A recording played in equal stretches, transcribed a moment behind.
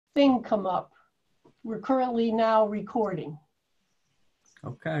thing come up. We're currently now recording.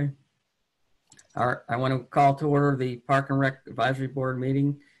 Okay. All right, I want to call to order the Park and Rec Advisory Board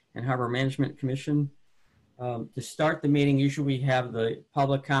meeting and Harbor Management Commission. To start the meeting, usually we have the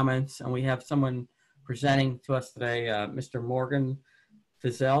public comments, and we have someone presenting to us today, Mr. Morgan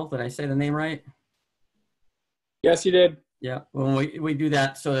Fizel. Did I say the name right? Yes, you did. Yeah, well, we do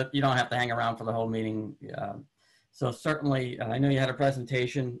that so that you don't have to hang around for the whole meeting. So certainly, I know you had a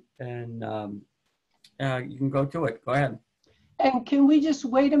presentation, and you can go to it. Go ahead. And can we just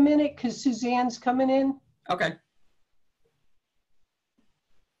wait a minute because Suzanne's coming in? Okay.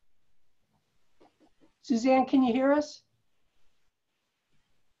 Suzanne, can you hear us?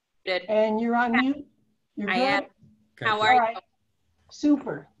 Good. And you're on mute? You're good? I am. Okay. How are All right.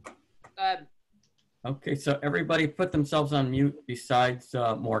 Super. you? Good. Okay, so everybody put themselves on mute besides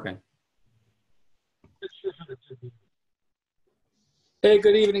Morgan. Hey,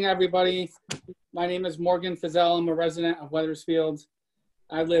 good evening, everybody. My name is Morgan Fizel. I'm a resident of Wethersfield.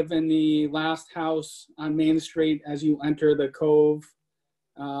 I live in the last house on Main Street as you enter the Cove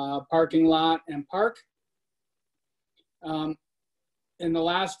parking lot and park. In the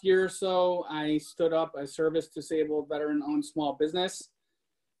last year or so, I stood up a service-disabled veteran-owned small business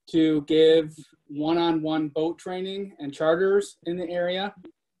to give one-on-one boat training and charters in the area.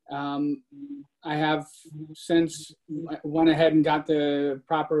 I have since went ahead and got the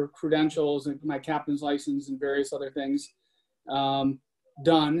proper credentials and my captain's license and various other things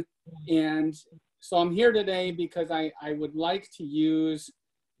done. And so I'm here today because I would like to use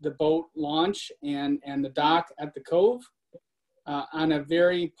the boat launch and the dock at the Cove on a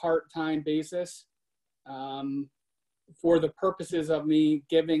very part-time basis for the purposes of me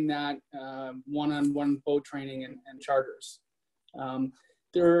giving that one-on-one boat training and charters.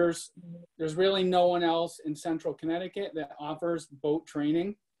 There's really no one else in Central Connecticut that offers boat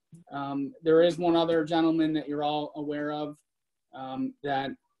training. There is one other gentleman that you're all aware of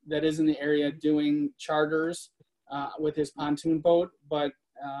that is in the area doing charters with his pontoon boat, but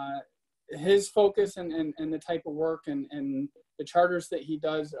his focus and the type of work and the charters that he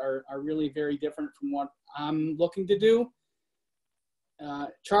does are really very different from what I'm looking to do.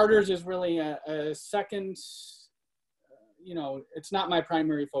 Charters is really a second, it's not my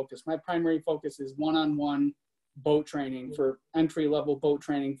primary focus. My primary focus is one-on-one boat training for entry-level boat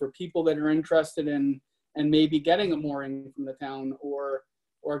training for people that are interested in and maybe getting a mooring from the town or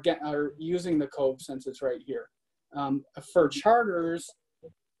using the Cove since it's right here. For charters,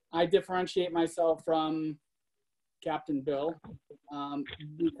 I differentiate myself from Captain Bill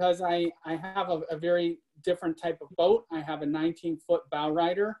because I have a very different type of boat. I have a 19-foot bow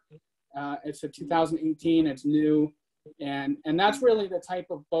rider. It's a 2018, it's new. And that's really the type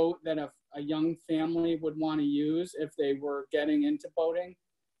of boat that a young family would want to use if they were getting into boating.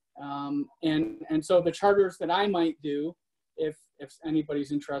 And so the charters that I might do, if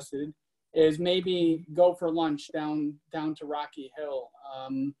anybody's interested, is maybe go for lunch down to Rocky Hill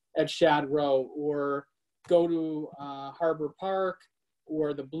at Shad Row, or go to Harbor Park,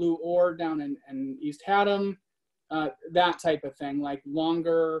 or the Blue Oar down in East Haddam, that type of thing, like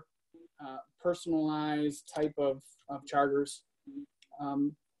longer, personalized type of charters.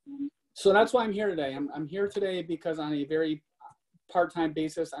 So that's why I'm here today. I'm here today because on a very part-time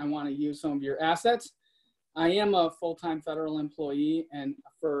basis, I want to use some of your assets. I am a full-time federal employee and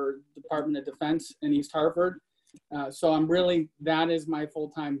for Department of Defense in East Hartford. So that is my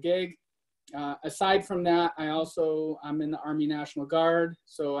full-time gig. Aside from that, I'm in the Army National Guard.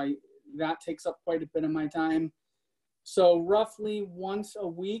 So that takes up quite a bit of my time. So roughly once a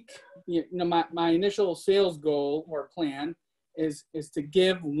week, my initial sales goal or plan is to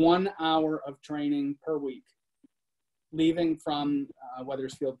give 1 hour of training per week, leaving from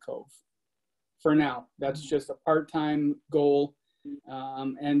Wethersfield Cove. For now, that's just a part-time goal.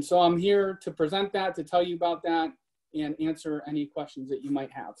 And so I'm here to present that, to tell you about that, and answer any questions that you might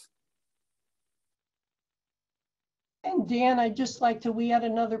have. And Dan, we had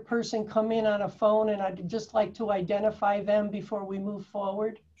another person come in on a phone, and I'd just like to identify them before we move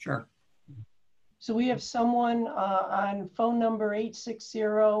forward. Sure. So we have someone on phone number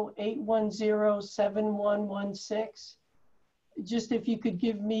 860-810-7116. Just if you could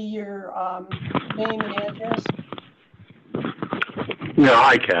give me your name and address. Yeah,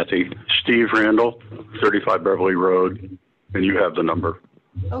 hi, Kathy. Steve Randall, 35 Beverly Road, and you have the number.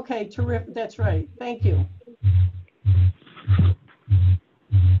 Okay, terrific. That's right. Thank you.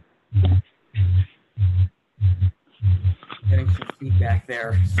 Getting some feedback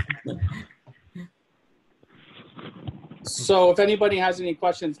there. So if anybody has any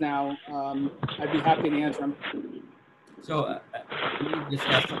questions now, I'd be happy to answer them. So just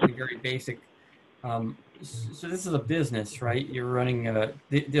ask something very basic. So this is a business, right? You're running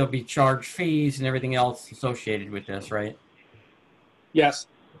there'll be charge fees and everything else associated with this, right? Yes.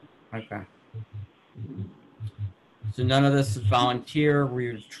 Okay. So none of this is volunteer.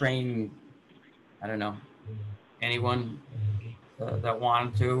 We're training, I don't know, anyone that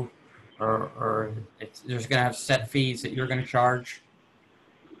wanted to, or there's going to have set fees that you're going to charge.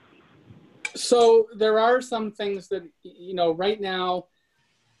 So there are some things that, right now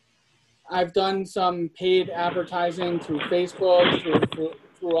I've done some paid advertising through Facebook,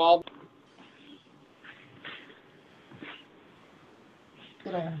 through all.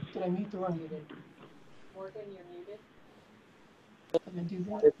 Did I mute the wrong? Morgan, you're muted. Did I do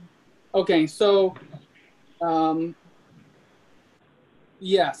that? Okay, so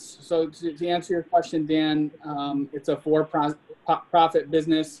yes. So to answer your question, Dan, it's a for-profit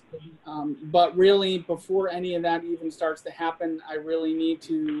business, but really before any of that even starts to happen, I really need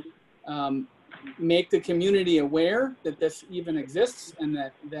to make the community aware that this even exists and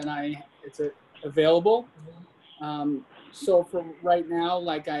that it's available. So for right now,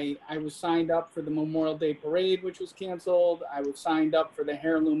 like I was signed up for the Memorial Day Parade, which was canceled. I was signed up for the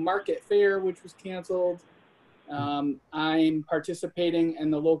Heirloom Market Fair, which was canceled. I'm participating in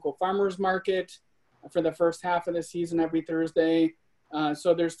the local farmers market for the first half of the season every Thursday.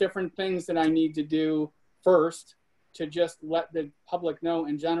 So there's different things that I need to do first to just let the public know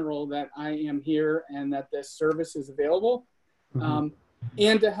in general that I am here and that this service is available.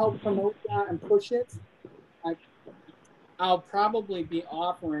 And to help promote that and push it, I'll probably be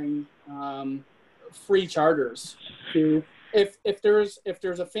offering free charters to if there's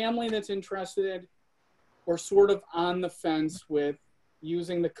a family that's interested or sort of on the fence with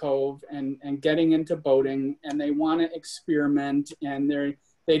using the Cove and getting into boating, and they want to experiment and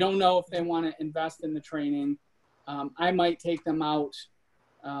they don't know if they want to invest in the training. I might take them out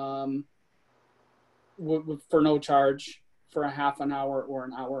for no charge for a half an hour or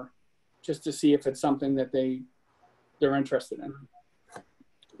an hour, just to see if it's something that they're interested in.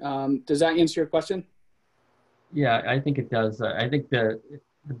 Does that answer your question? Yeah, I think it does. I think the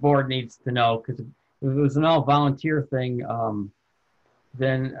board needs to know, because if it was an all volunteer thing,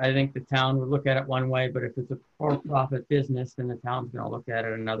 then I think the town would look at it one way, but if it's a for-profit business, then the town's going to look at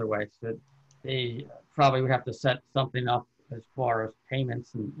it another way. So they probably would have to set something up as far as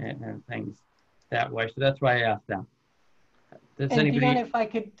payments and things that way. So that's why I asked them. Does And anybody? Dan, if I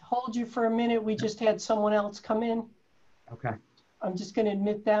could hold you for a minute, we just had someone else come in. Okay. I'm just going to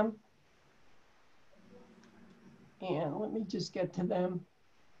admit them. And let me just get to them.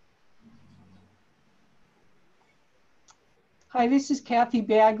 Hi, this is Kathy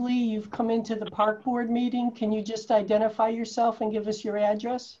Bagley. You've come into the park board meeting. Can you just identify yourself and give us your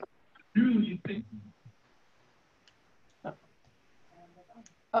address?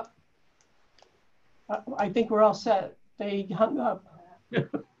 I think we're all set. They hung up.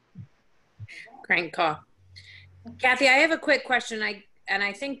 Crank call. Kathy, I have a quick question. And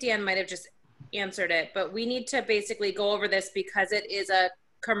I think Dan might have just answered it, but we need to basically go over this because it is a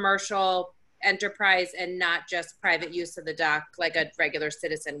commercial enterprise and not just private use of the dock like a regular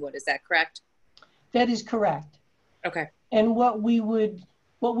citizen would. Is that correct? That is correct. Okay. And what we would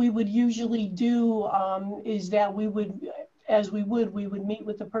usually do is that we would meet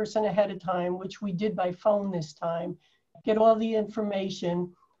with the person ahead of time, which we did by phone this time, get all the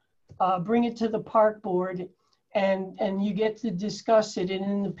information, bring it to the park board, and you get to discuss it. And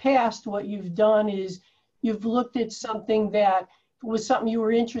in the past, what you've done is you've looked at something that was something you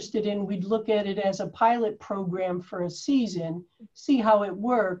were interested in. We'd look at it as a pilot program for a season, see how it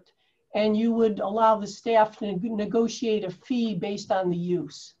worked, and you would allow the staff to negotiate a fee based on the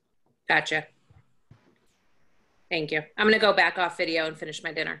use. Gotcha. Thank you. I'm going to go back off video and finish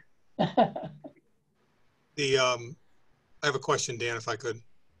my dinner. I have a question, Dan, if I could.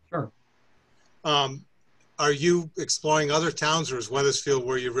 Sure. Are you exploring other towns, or is Weathersfield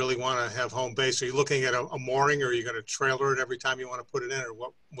where you really want to have home base? Are you looking at a mooring, or are you going to trailer it every time you want to put it in,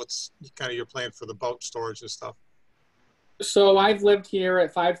 or what's kind of your plan for the boat storage and stuff? So I've lived here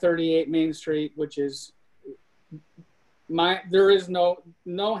at 538 Main Street, which is there is no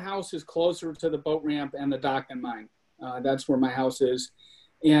house is closer to the boat ramp and the dock than mine. That's where my house is.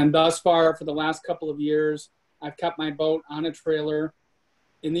 And thus far, for the last couple of years, I've kept my boat on a trailer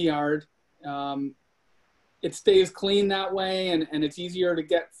in the yard. It stays clean that way, and it's easier to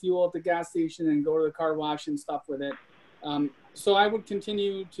get fuel at the gas station and go to the car wash and stuff with it. So I would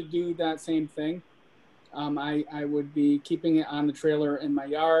continue to do that same thing. I would be keeping it on the trailer in my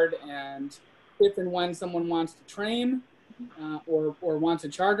yard, and if and when someone wants to train or wants a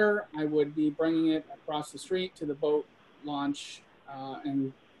charter, I would be bringing it across the street to the boat launch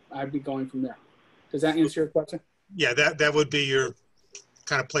and I'd be going from there. Does that answer your question? Yeah, that would be your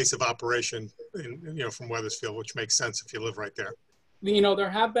kind of place of operation, from Weathersfield, which makes sense if you live right there. There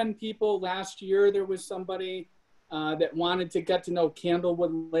have been people last year. There was somebody that wanted to get to know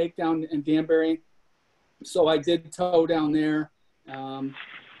Candlewood Lake down in Danbury. So I did tow down there.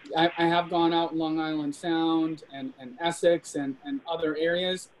 I have gone out in Long Island Sound and Essex and other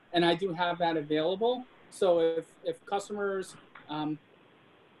areas, and I do have that available. So if customers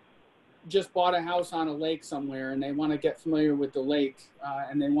just bought a house on a lake somewhere and they want to get familiar with the lake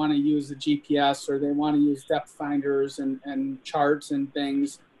and they want to use the GPS or they want to use depth finders and charts and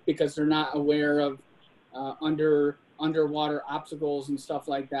things because they're not aware of underwater obstacles and stuff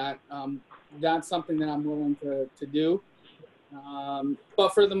like that, that's something that I'm willing to do.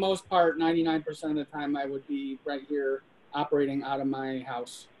 But for the most part, 99% of the time I would be right here operating out of my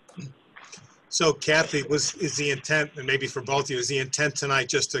house. So Kathy, is the intent, and maybe for both of you, is the intent tonight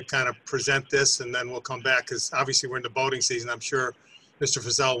just to kind of present this and then we'll come back? Because obviously we're in the boating season. I'm sure Mr.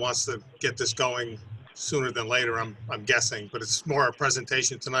 Fazell wants to get this going sooner than later, I'm guessing. But it's more a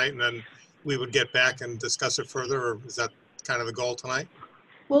presentation tonight and then we would get back and discuss it further, or is that kind of the goal tonight?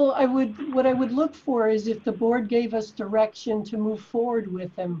 Well, what I would look for is if the board gave us direction to move forward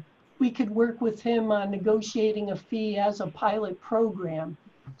with him, we could work with him on negotiating a fee as a pilot program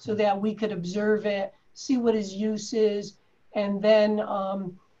so that we could observe it, see what his use is, and then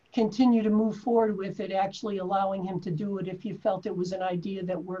continue to move forward with it, actually allowing him to do it if he felt it was an idea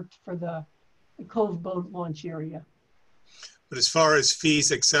that worked for the Cove Boat Launch area. But as far as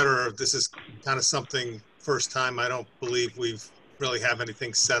fees, et cetera, this is kind of something first time. I don't believe we've really have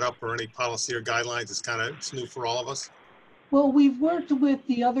anything set up or any policy or guidelines. It's new for all of us. Well, we've worked with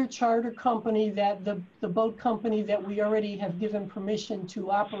the other charter company that the boat company that we already have given permission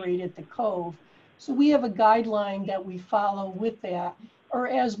to operate at the Cove. So we have a guideline that we follow with that, or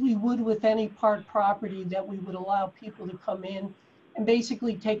as we would with any park property that we would allow people to come in and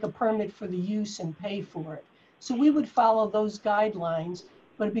basically take a permit for the use and pay for it. So we would follow those guidelines,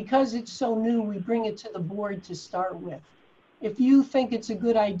 but because it's so new, we bring it to the board to start with. If you think it's a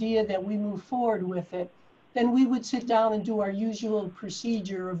good idea that we move forward with it, then we would sit down and do our usual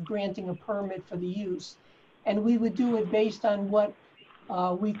procedure of granting a permit for the use. And we would do it based on what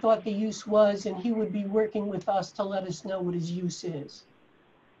we thought the use was, and he would be working with us to let us know what his use is.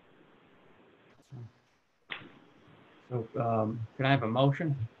 So can I have a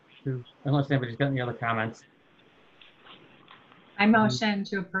motion to, unless anybody's got any other comments? I motion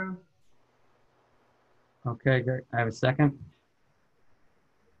to approve. Okay, great. I have a second.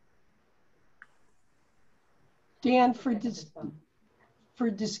 Dan, for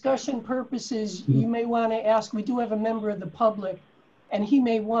discussion purposes, you may want to ask, we do have a member of the public, and he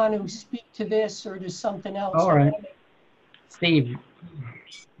may want to speak to this or to something else. All right. Steve, you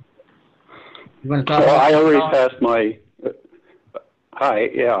want to talk? Well, I already passed my, hi,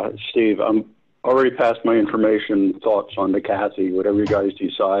 yeah, Steve, I'm already passed my information, thoughts on the Kathy, whatever you guys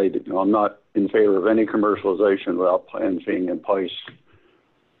decide. I'm not in favor of any commercialization without plans being in place.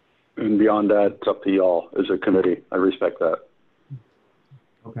 And beyond that, it's up to y'all as a committee. I respect that.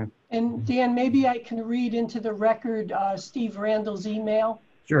 Okay. And Dan, maybe I can read into the record Steve Randall's email.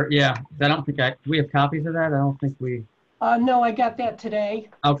 Sure, yeah. I don't think we have copies of that? I don't think we. No, I got that today.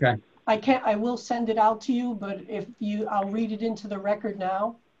 Okay. I will send it out to you, but I'll read it into the record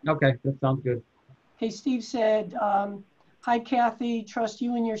now. Okay, that sounds good. Okay, Steve said, hi, Kathy, trust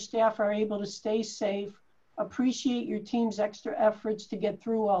you and your staff are able to stay safe. Appreciate your team's extra efforts to get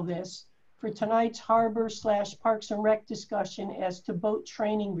through all this. For tonight's Harbor/Parks and Rec discussion as to boat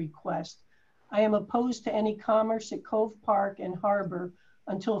training request, I am opposed to any commerce at Cove Park and Harbor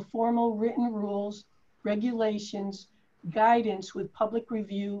until formal written rules, regulations, guidance with public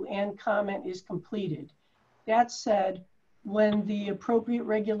review and comment is completed. That said, when the appropriate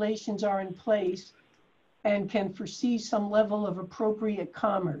regulations are in place and can foresee some level of appropriate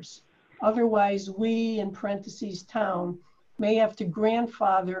commerce. Otherwise, we, in parentheses, town, may have to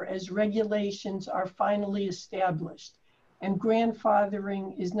grandfather as regulations are finally established. And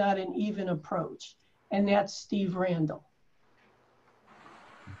grandfathering is not an even approach. And that's Steve Randall.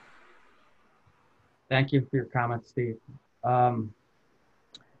 Thank you for your comments, Steve.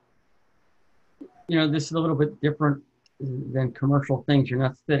 This is a little bit different than commercial things. You're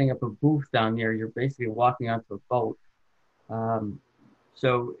not setting up a booth down there. You're basically walking onto a boat.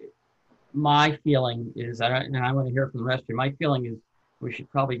 So my feeling is, and I want to hear from the rest of you, my feeling is we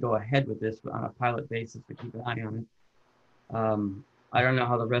should probably go ahead with this on a pilot basis to keep an eye on it. I don't know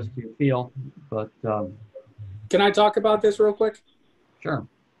how the rest of you feel, but. Can I talk about this real quick? Sure.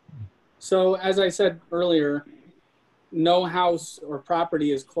 So as I said earlier, no house or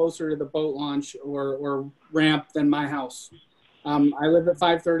property is closer to the boat launch or ramp than my house. I live at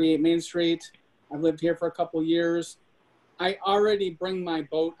 538 Main Street. I've lived here for a couple years. I already bring my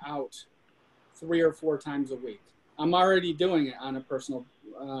boat out 3 or 4 times a week. I'm already doing it on a personal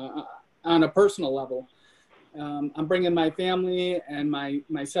level. I'm bringing my family and my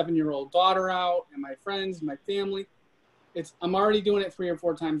 7-year-old daughter out, and my friends, my family. I'm already doing it 3 or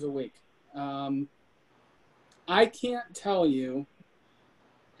 4 times a week. I can't tell you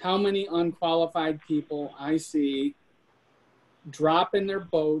how many unqualified people I see dropping their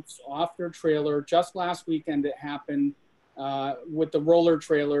boats off their trailer. Just last weekend it happened with the roller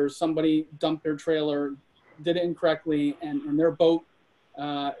trailers. Somebody dumped their trailer, did it incorrectly, and their boat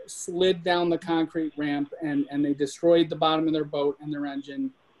slid down the concrete ramp, and they destroyed the bottom of their boat and their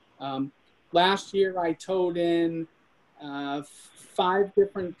engine. Last year I towed in 5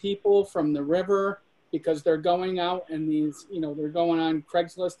 different people from the river because they're going out and these, they're going on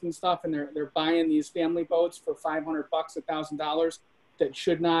Craigslist and stuff, and they're buying these family boats for $500, $1,000 that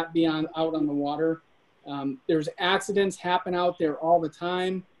should not be out on the water. There's accidents happen out there all the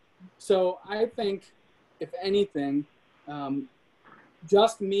time. So I think, if anything,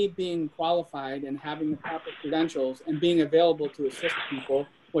 just me being qualified and having the proper credentials and being available to assist people,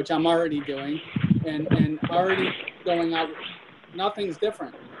 which I'm already doing, and already going out, nothing's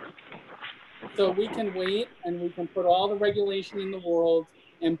different. So we can wait and we can put all the regulation in the world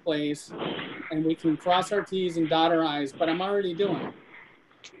in place and we can cross our T's and dot our I's, but I'm already doing it.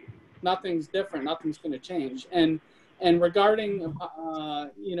 Nothing's different. Nothing's going to change. And regarding,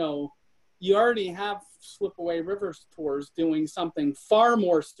 you already have Slipaway Rivers tours doing something far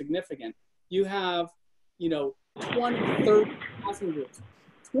more significant. You have, 20,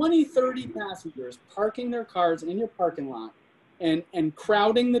 30 passengers parking their cars in your parking lot and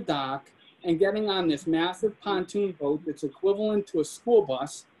crowding the dock and getting on this massive pontoon boat that's equivalent to a school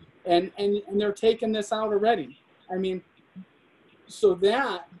bus, and they're taking this out already. I mean, so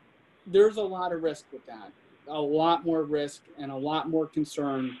there's a lot of risk with that, a lot more risk and a lot more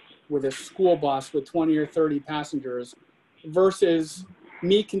concern with a school bus with 20 or 30 passengers versus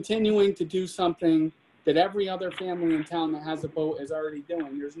me continuing to do something that every other family in town that has a boat is already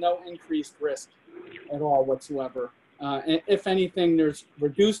doing. There's no increased risk at all whatsoever. And if anything, there's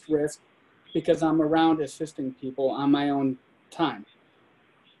reduced risk because I'm around assisting people on my own time.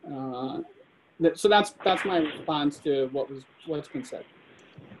 So that's my response to what's been said.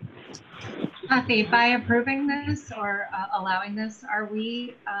 Kathy, by approving this or allowing this,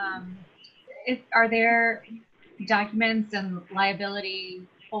 are there documents and liability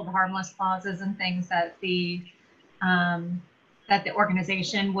hold harmless clauses and things that the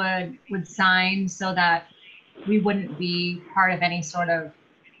organization would sign so that we wouldn't be part of any sort of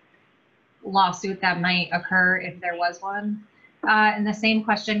lawsuit that might occur if there was one? And the same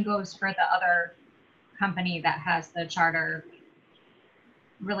question goes for the other company that has the charter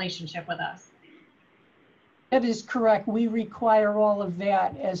relationship with us. That is correct. We require all of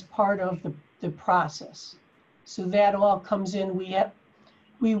that as part of the process. So that all comes in.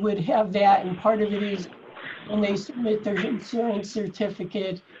 We would have that, and part of it is when they submit their insurance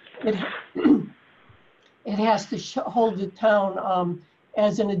certificate, it has to hold the town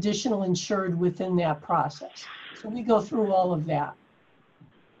as an additional insured within that process. So we go through all of that.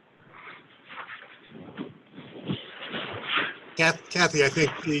 Kathy, I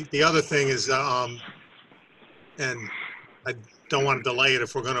think the other thing is, and I don't want to delay it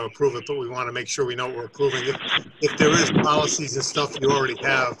if we're going to approve it, but we want to make sure we know what we're approving. If there is policies and stuff you already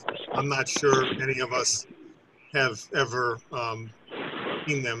have, I'm not sure any of us have ever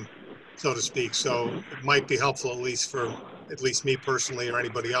seen them, so to speak. So it might be helpful, at least me personally or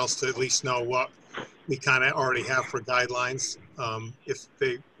anybody else, to at least know what we kind of already have for guidelines,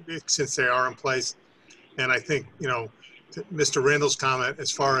 since they are in place. And I think, to Mr. Randall's comment,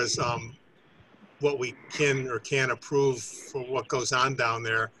 as far as what we can or can't approve for what goes on down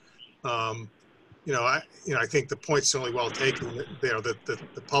there, I think the point's certainly well taken. That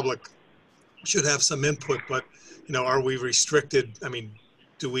the public should have some input, but are we restricted? I mean,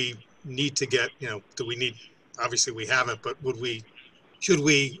 do we need to get? Obviously we haven't, but should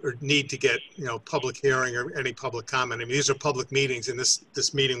we or need to get public hearing or any public comment? I mean, these are public meetings, and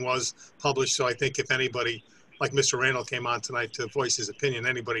this meeting was published, so I think if anybody, like Mr. Randall came on tonight to voice his opinion,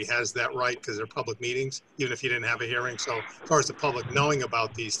 anybody has that right because they're public meetings, even if you didn't have a hearing. So as far as the public knowing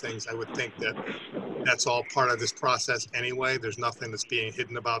about these things, I would think that that's all part of this process anyway. There's nothing that's being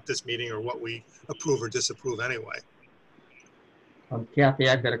hidden about this meeting or what we approve or disapprove anyway. Kathy,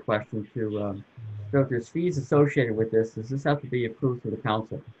 I've got a question too. So if there's fees associated with this, does this have to be approved through the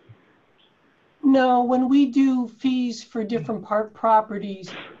council? No, when we do fees for different properties,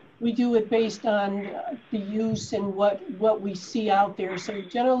 we do it based on the use and what we see out there. So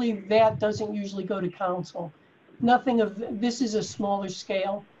generally that doesn't usually go to council. Nothing of, this is a smaller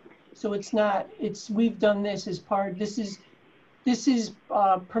scale. So it's not, we've done this as part, this is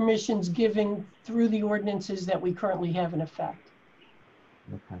permissions given through the ordinances that we currently have in effect.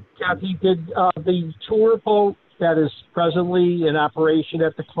 Okay. Kathy, did the tour boat that is presently in operation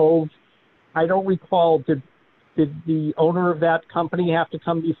at the Cove, I don't recall, did the owner of that company have to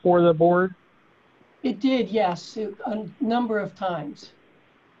come before the board? It did, yes, a number of times.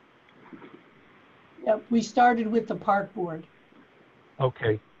 Yep, we started with the park board.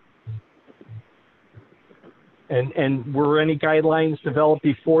 Okay. And were any guidelines developed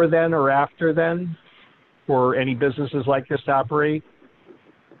before then or after then for any businesses like this to operate?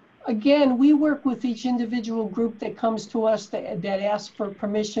 Again, we work with each individual group that comes to us that asks for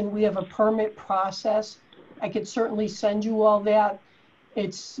permission. We have a permit process. I could certainly send you all that.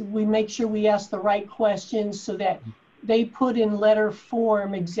 We make sure we ask the right questions so that they put in letter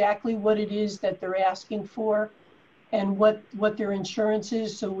form exactly what it is that they're asking for and what their insurance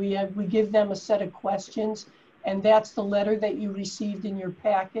is. So we give them a set of questions, and that's the letter that you received in your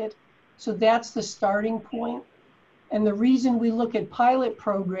packet. So that's the starting point. And the reason we look at pilot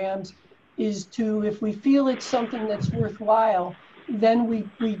programs is to, if we feel it's something that's worthwhile, then we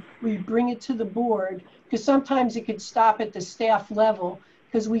bring it to the board, because sometimes it could stop at the staff level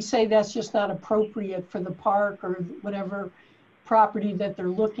because we say that's just not appropriate for the park or whatever property that they're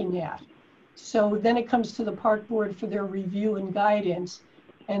looking at. So then it comes to the park board for their review and guidance,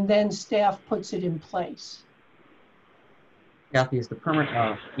 and then staff puts it in place. Kathy, is the permit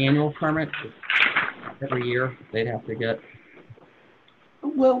annual permit? Every year they'd have to get?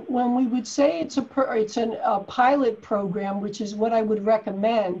 Well, when we would say it's a pilot program, which is what I would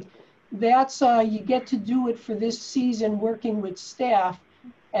recommend, that's you get to do it for this season working with staff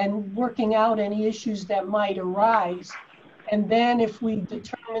and working out any issues that might arise. And then if we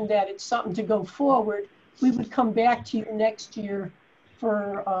determine that it's something to go forward, we would come back to you next year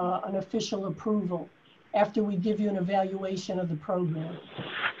for an official approval after we give you an evaluation of the program.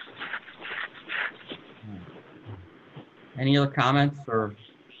 Any other comments or?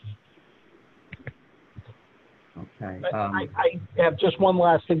 Okay. I have just one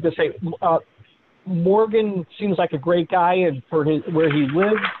last thing to say. Morgan seems like a great guy, and for where he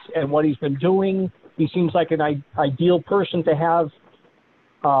lives and what he's been doing, he seems like an ideal person to have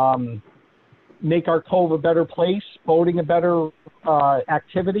make our Cove a better place, boating a better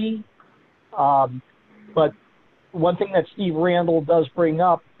activity. But one thing that Steve Randall does bring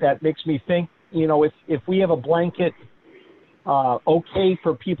up that makes me think, you know, if we have a blanket okay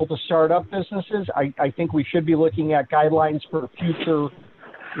for people to start up businesses, I think we should be looking at guidelines for future,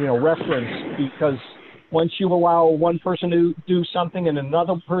 you know, reference, because once you allow one person to do something and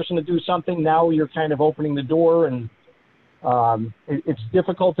another person to do something, now you're kind of opening the door, and it's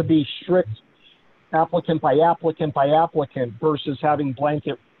difficult to be strict applicant by applicant by applicant versus having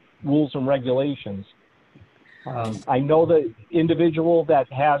blanket rules and regulations. I know the individual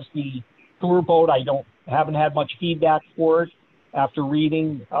that has the tour boat, haven't had much feedback for it after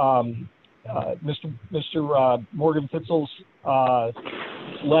reading Mr. Morgan Fitzel's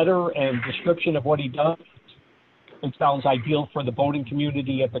letter and description of what he does. It sounds ideal for the boating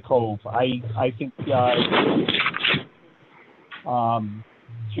community at the Cove. I think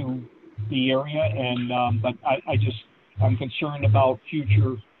to the area, and but I'm concerned about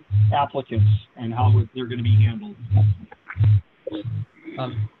future applicants and how they're going to be handled.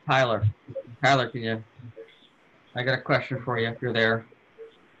 Tyler, I got a question for you if you're there.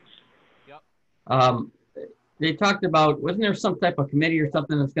 Yep. They talked about, wasn't there some type of committee or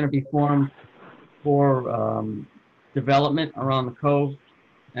something that's going to be formed for development around the Cove?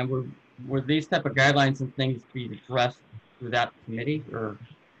 And were these type of guidelines and things be addressed through that committee, or?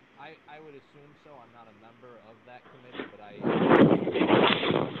 I would assume so. I'm not a member of that committee, but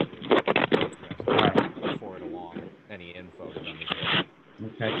I forward along any info to them as well.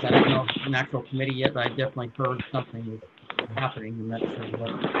 Okay, so I don't know if it's an actual committee yet, but I definitely heard something was happening, and that's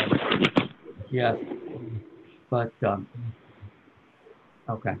what. Yeah, but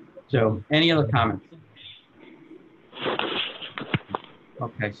okay. So, any other comments?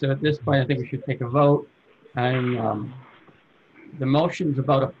 Okay, so at this point, I think we should take a vote. And the motion is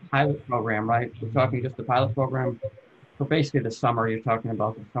about a pilot program, right? We're talking just the pilot program for basically the summer. You're talking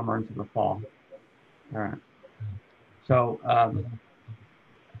about the summer into the fall. All right. So,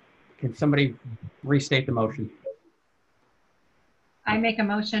 can somebody restate the motion? I make a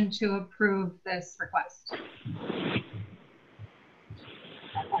motion to approve this request.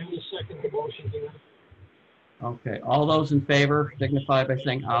 I will second Okay, all those in favor signify by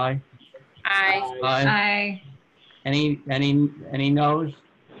saying aye. Aye. Aye. Any noes?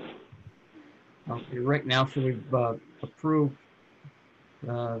 Okay, right now, so we've approved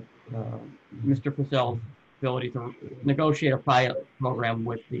Mr. Purcell's ability to negotiate a pilot program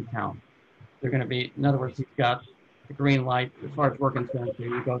with the town. They're going to be, in other words, he's got the green light as far as we're concerned to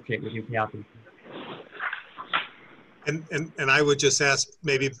negotiate with you, Kathy. And I would just ask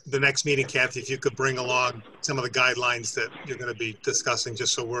maybe the next meeting, Kathy, if you could bring along some of the guidelines that you're going to be discussing,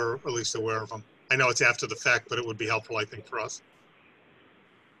 just so we're at least aware of them. I know it's after the fact, but it would be helpful, I think, for us.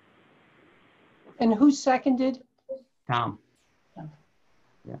 And who seconded? Tom.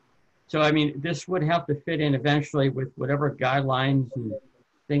 Yeah. So, I mean, this would have to fit in eventually with whatever guidelines and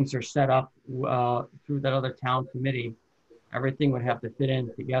things are set up through that other town committee. Everything would have to fit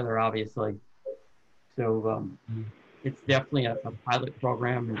in together, obviously. So it's definitely a pilot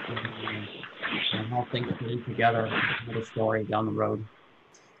program and how things fit in together with a story down the road.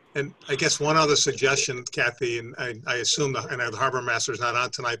 And I guess one other suggestion, Kathy, and I assume the harbor master is not on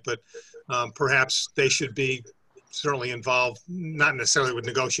tonight, but perhaps they should be certainly involved, not necessarily with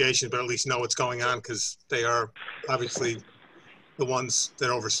negotiations, but at least know what's going on, because they are obviously the ones that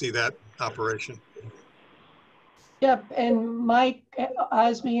oversee that operation. Yep, and Mike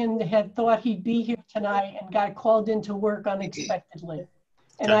Osmian had thought he'd be here tonight and got called into work unexpectedly.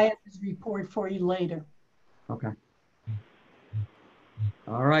 And I have his report for you later. Okay.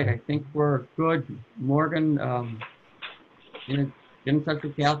 All right, I think we're good. Morgan, get in touch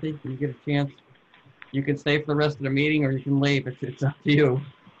with Kathy when you get a chance. You can stay for the rest of the meeting or you can leave. It's up to you.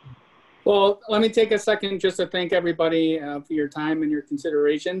 Well, let me take a second just to thank everybody for your time and your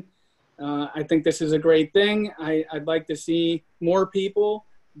consideration. I think this is a great thing. I'd like to see more people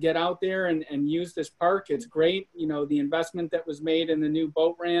get out there and use this park. It's great. You know, the investment that was made in the new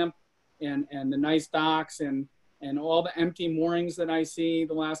boat ramp and the nice docks and all the empty moorings that I see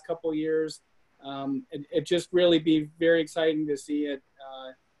the last couple of years. It just really be very exciting to see it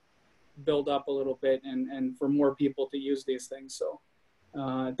build up a little bit and for more people to use these things. So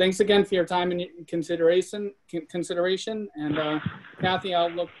thanks again for your time and consideration. And Kathy,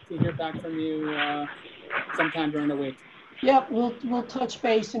 I'll look to hear back from you sometime during the week. Yep, we'll touch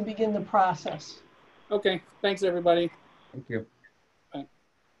base and begin the process. Okay, thanks everybody. Thank you. Bye.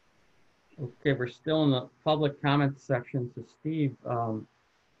 Okay, we're still in the public comments section. So Steve,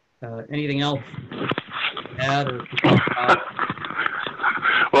 anything else to add or to talk about?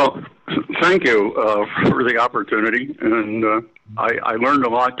 Well, thank you for the opportunity. And I learned a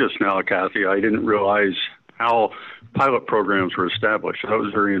lot just now, Kathy. I didn't realize how pilot programs were established. That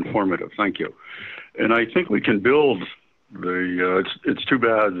was very informative. Thank you. And I think we can build it's too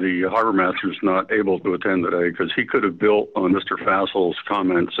bad the harbor master is not able to attend today, because he could have built on Mr. Fassel's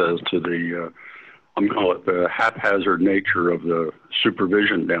comments as to the, I'm going to call it the haphazard nature of the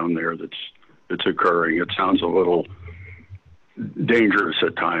supervision down there that's occurring. It sounds a little dangerous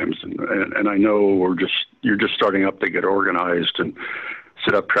at times. And I know you're just starting up to get organized and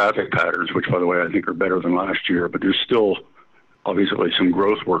set up traffic patterns, which, by the way, I think are better than last year, but there's still obviously some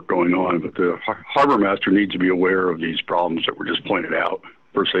growth work going on. But the harbor master needs to be aware of these problems that were just pointed out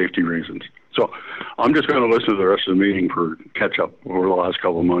for safety reasons. So I'm just going to listen to the rest of the meeting for catch up over the last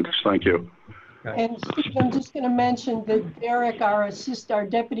couple of months. Thank you. Okay. And Steve, I'm just going to mention that Derek, our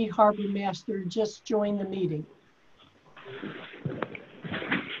deputy harbor master, just joined the meeting.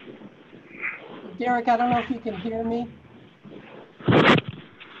 Derek, I don't know if you can hear me.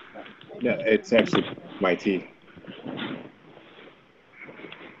 No, it's actually my tea.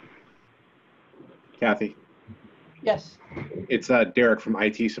 Kathy. Yes. It's Derek from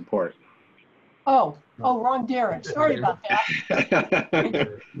IT support. Oh, wrong Derek. Sorry about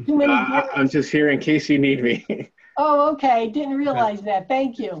that. Too many I'm just here in case you need me. Oh, okay. Didn't realize that.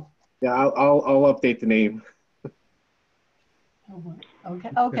 Thank you. Yeah, I'll update the name.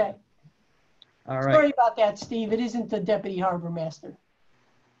 Okay. All right. Sorry about that, Steve. It isn't the deputy harbor master.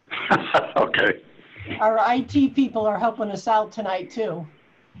 Okay. Our IT people are helping us out tonight too.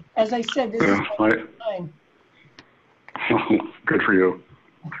 As I said, this is my first time. Good for you.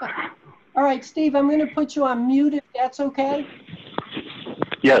 All right, Steve, I'm going to put you on mute if that's okay.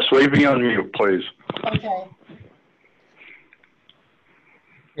 Yes, leave me on mute, please. Okay.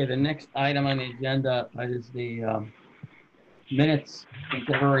 Okay, the next item on the agenda is the minutes of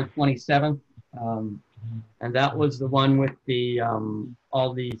February 27th. And that was the one with the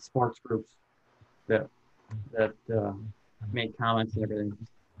all the sports groups that made comments and everything.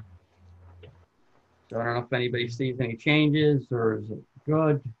 So I don't know if anybody sees any changes, or is it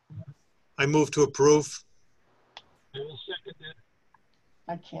good? I move to approve.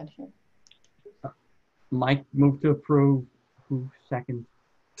 I can't hear. Mike moved to approve. Who second?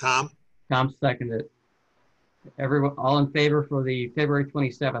 Tom? Tom seconded. Everyone, all in favor for the February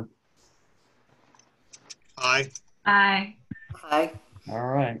 27th? Aye. Aye. Aye. All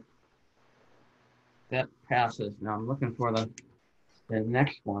right. That passes. Now I'm looking for the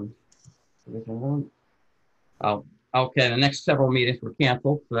next one. There's another one. Oh, okay. The next several meetings were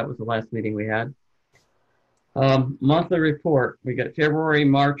canceled, so that was the last meeting we had. Monthly report. We got February,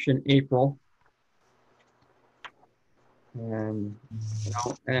 March, and April. And, you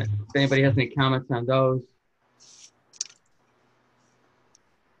know, and if anybody has any comments on those.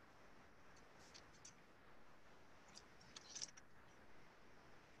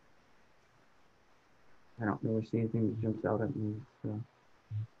 I don't really see anything that jumps out at me. So.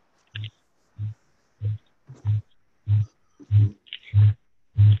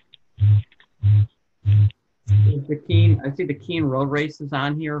 I see the Keene Road Race is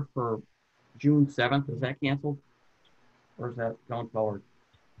on here for June 7th. Is that canceled? Or is that going forward?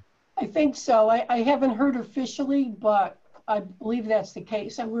 I think so. I haven't heard officially, but I believe that's the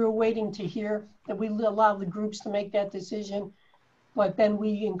case. And we were waiting to hear that we allow the groups to make that decision. But then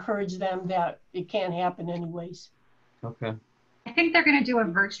we encourage them that it can't happen anyways. Okay. I think they're going to do a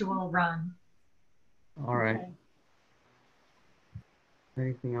virtual run. All right. Okay.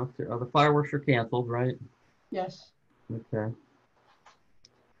 Anything else here? Oh, the fireworks are canceled, right? Yes. Okay.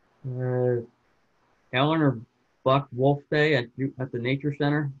 Eleanor Buck Wolf Day at the Nature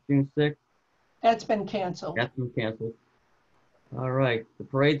Center, June 6th. That's been canceled. That's been canceled. All right. The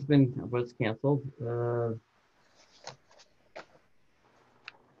parade's was canceled.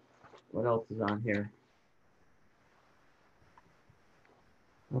 What else is on here?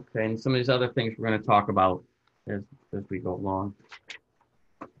 Okay, and some of these other things we're going to talk about as we go along.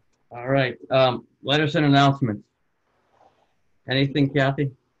 All right, letters and announcements. Anything,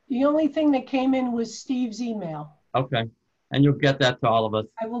 Kathy? The only thing that came in was Steve's email. Okay, and you'll get that to all of us.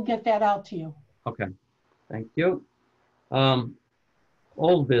 I will get that out to you. Okay, thank you.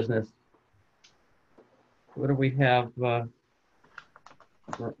 Old business. What do we have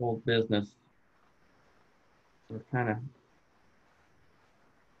for old business? We're kind of.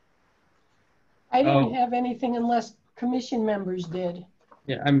 I didn't have anything unless commission members did.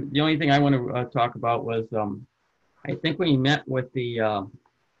 Yeah, the only thing I want to talk about was I think when you met with the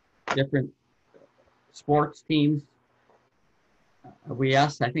different sports teams, we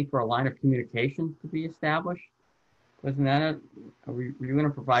asked, I think, for a line of communication to be established. Wasn't that it? Were you going to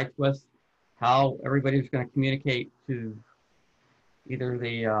provide to us how everybody was going to communicate to either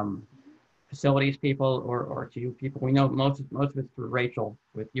the facilities people or to you people? We know most of it's through Rachel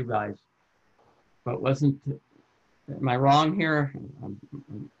with you guys, but am I wrong here?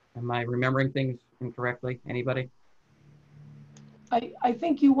 Am I remembering things incorrectly? Anybody? I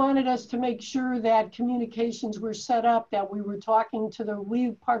think you wanted us to make sure that communications were set up, that we were talking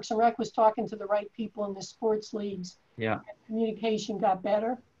to Parks and Rec was talking to the right people in the sports leagues. Yeah. And communication got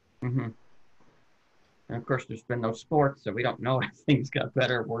better. Mm-hmm. And of course, there's been no sports, so we don't know if things got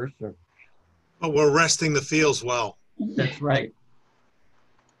better or worse. But we're resting the fields well. That's right.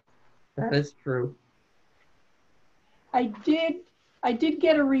 That is true. I did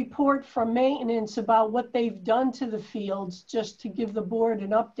get a report from maintenance about what they've done to the fields, just to give the board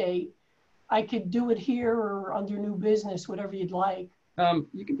an update. I could do it here or under new business, whatever you'd like.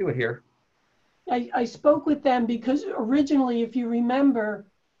 You can do it here. I spoke with them because originally, if you remember,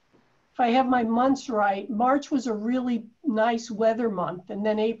 if I have my months right, March was a really nice weather month, and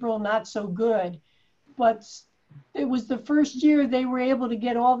then April not so good. But it was the first year they were able to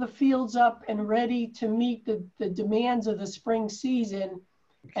get all the fields up and ready to meet the demands of the spring season,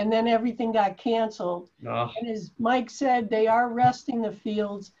 and then everything got canceled. Oh. And as Mike said, they are resting the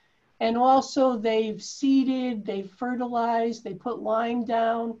fields, and also they've seeded, they've fertilized, they put lime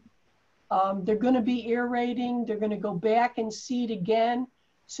down. They're going to be aerating. They're going to go back and seed again.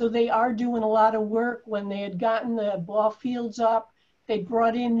 So they are doing a lot of work. When they had gotten the ball fields up, they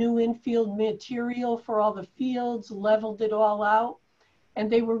brought in new infield material for all the fields, leveled it all out.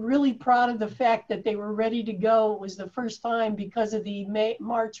 And they were really proud of the fact that they were ready to go. It was the first time, because of the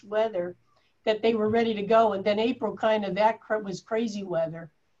March weather, that they were ready to go. And then April was crazy weather.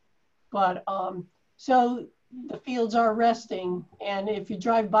 But so the fields are resting. And if you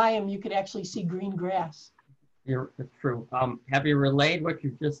drive by them, you could actually see green grass. It's true. Have you relayed what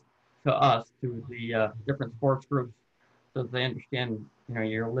you just to us, to the different sports groups, so they understand,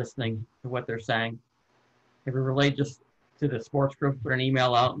 you're listening to what they're saying? Have you relayed just to the sports group, put an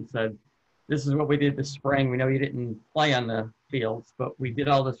email out and said, this is what we did this spring. We know you didn't play on the fields, but we did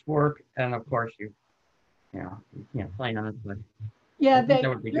all this work. And of course you can't play on it, but yeah, that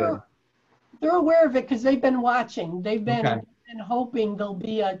would be good. They're aware of it because they've been watching. They've been, Okay. been hoping there'll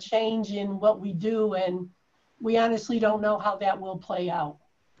be a change in what we do, and we honestly don't know how that will play out.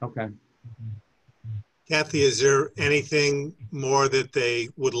 Okay. Kathy, is there anything more that they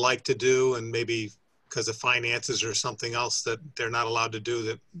would like to do, and maybe because of finances or something else that they're not allowed to do,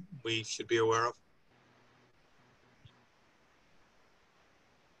 that we should be aware of?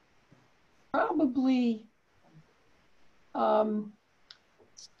 Probably,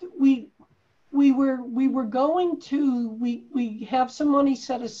 we were going to, we have some money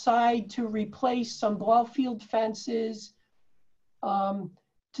set aside to replace some ball field fences,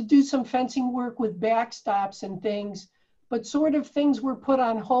 to do some fencing work with backstops and things, but sort of things were put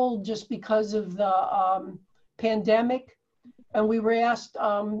on hold just because of the pandemic. And we were asked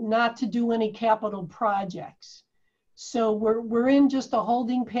not to do any capital projects. So we're in just a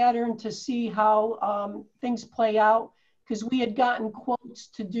holding pattern to see how things play out, because we had gotten quotes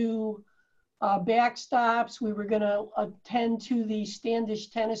to do backstops. We were going to attend to the Standish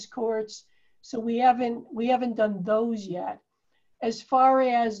tennis courts. So we haven't done those yet. As far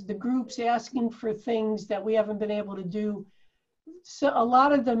as the groups asking for things that we haven't been able to do, so a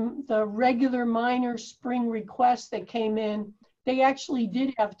lot of the regular minor spring requests that came in, they actually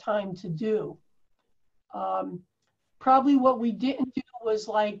did have time to do. Probably what we didn't do was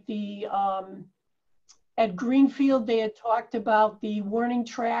like the, at Greenfield, they had talked about the warning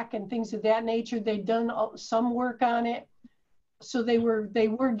track and things of that nature. They'd done some work on it. So they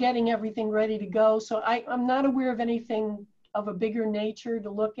were getting everything ready to go. So I'm not aware of anything of a bigger nature to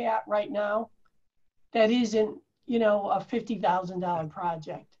look at right now that isn't, you know, a $50,000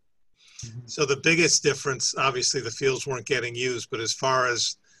 project. So the biggest difference, obviously the fields weren't getting used, but as far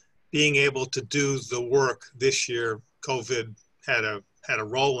as being able to do the work this year, COVID had a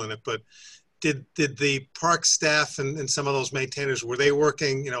role in it, but did the park staff and some of those maintainers, were they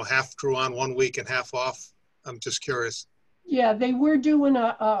working, you know, half crew on 1 week and half off? I'm just curious. Yeah, they were doing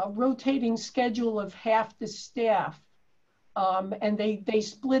a rotating schedule of half the staff. And they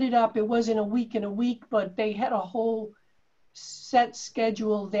split it up. It wasn't a week and a week, but they had a whole set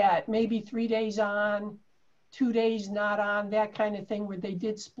schedule that maybe 3 days on, 2 days not on, that kind of thing, where they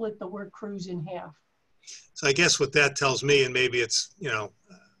did split the work crews in half. So I guess what that tells me, and maybe it's, you know,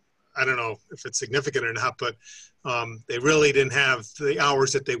 I don't know if it's significant or not, but they really didn't have the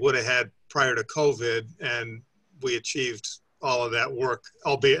hours that they would have had prior to COVID, and we achieved all of that work,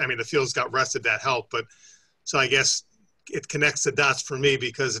 albeit, I mean, the fields got rested, that helped, but so I guess it connects the dots for me,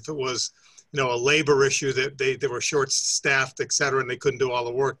 because if it was, you know, a labor issue that they were short staffed, et cetera, and they couldn't do all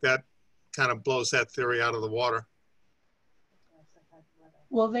the work, that kind of blows that theory out of the water.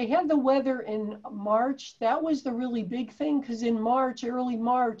 Well, they had the weather in March. That was the really big thing, because in March, early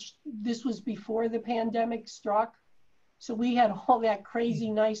March, this was before the pandemic struck. So we had all that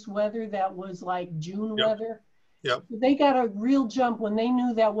crazy nice weather that was like June weather. Yep. They got a real jump when they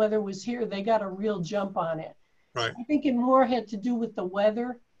knew that weather was here. They got a real jump on it. Right. I think it more had to do with the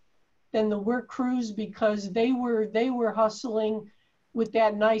weather than the work crews, because they were hustling with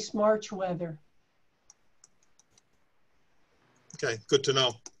that nice March weather. Okay, good to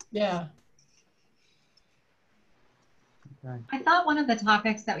know. Yeah. Okay. I thought one of the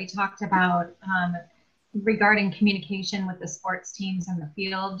topics that we talked about regarding communication with the sports teams in the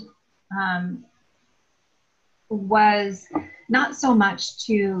field was not so much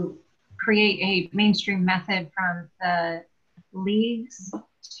to create a mainstream method from the leagues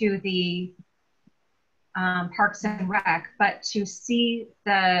to the Parks and Rec, but to see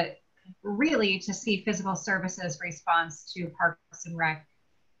to see physical services response to Parks and Rec.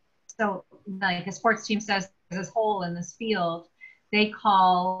 So like a sports team says, there's this hole in this field, they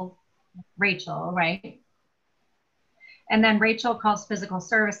call Rachel, right? And then Rachel calls physical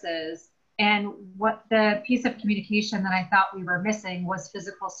services. And what the piece of communication that I thought we were missing was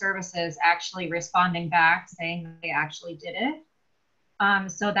physical services actually responding back, saying they actually did it,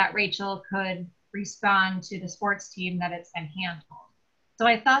 so that Rachel could respond to the sports team that it's been handled. So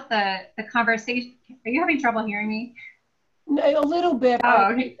I thought the conversation, are you having trouble hearing me? A little bit.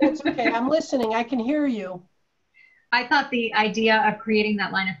 Oh, okay. That's okay. I'm listening. I can hear you. I thought the idea of creating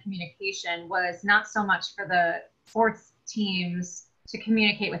that line of communication was not so much for the sports teams to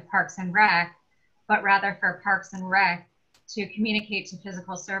communicate with Parks and Rec, but rather for Parks and Rec to communicate to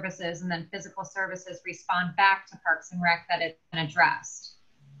physical services, and then physical services respond back to Parks and Rec that it's been addressed.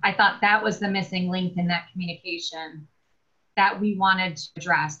 I thought that was the missing link in that communication that we wanted to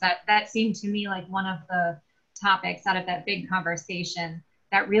address. That seemed to me like one of the topics out of that big conversation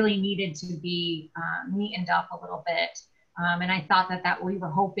that really needed to be neatened up a little bit. And I thought that we were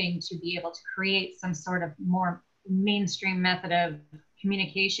hoping to be able to create some sort of more mainstream method of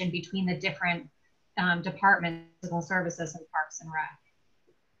communication between the different departments, physical services and Parks and Rec.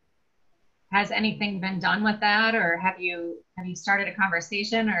 Has anything been done with that, or have you started a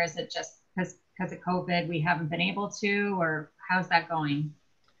conversation, or is it just because of COVID we haven't been able to, or how's that going?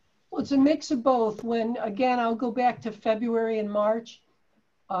 Well, it's a mix of both. When, again, I'll go back to February and March,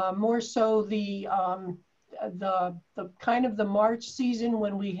 more so the kind of the March season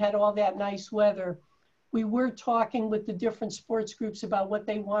when we had all that nice weather, we were talking with the different sports groups about what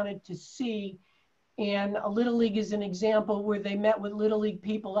they wanted to see. And a Little League is an example where they met with Little League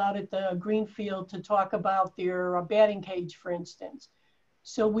people out at the Greenfield to talk about their batting cage, for instance.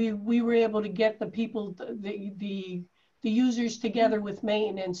 So we were able to get the people, the users together with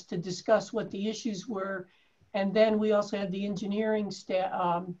maintenance to discuss what the issues were. And then we also had the engineering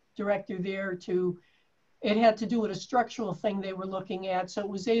director there it had to do with a structural thing they were looking at. So it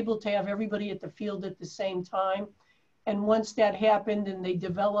was able to have everybody at the field at the same time. And once that happened and they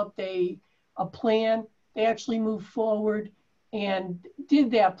developed a plan, they actually moved forward and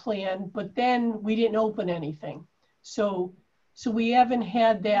did that plan, but then we didn't open anything. So we haven't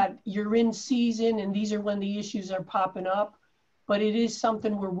had that you're in season and these are when the issues are popping up, but it is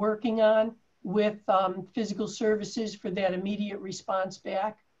something we're working on with physical services for that immediate response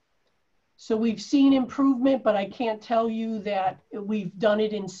back. So we've seen improvement, but I can't tell you that we've done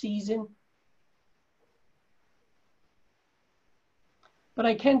it in season. But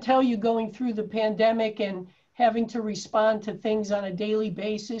I can tell you going through the pandemic and having to respond to things on a daily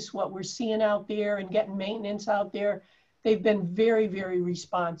basis, what we're seeing out there and getting maintenance out there, they've been very, very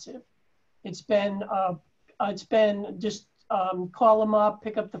responsive. It's been just call them up,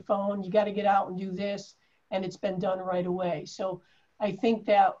 pick up the phone, you got to get out and do this, and it's been done right away. So I think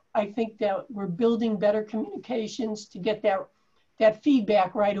that we're building better communications to get that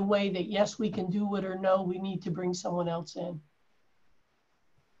feedback right away that yes, we can do it, or no, we need to bring someone else in.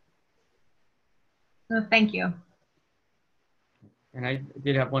 Thank you. And I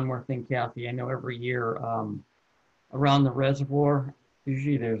did have one more thing, Kathy. I know every year around the reservoir,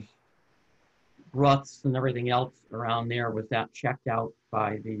 usually there's ruts and everything else around there. Was that checked out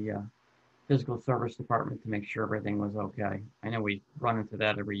by the physical service department to make sure everything was okay? I know we run into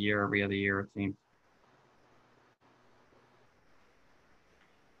that every year, every other year, it seems.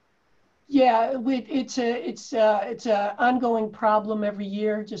 Yeah, it's a ongoing problem every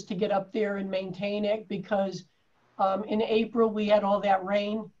year just to get up there and maintain it because in April we had all that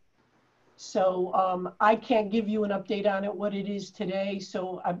rain. So I can't give you an update on it, what it is today.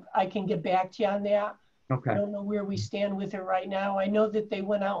 So I can get back to you on that. Okay. I don't know where we stand with it right now. I know that they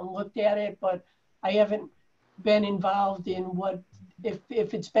went out and looked at it, but I haven't been involved in if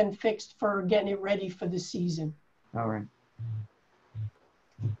it's been fixed for getting it ready for the season. All right.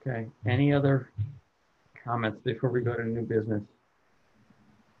 Okay, any other comments before we go to new business?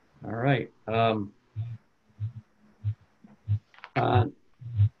 All right.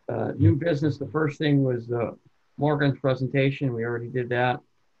 New business, the first thing was Morgan's presentation. We already did that.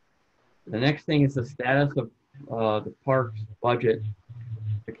 The next thing is the status of the park's budget.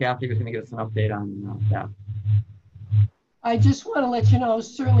 So Kathy was going to give us an update on that. I just want to let you know,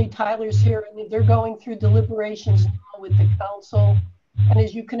 certainly Tyler's here and they're going through deliberations now with the council. And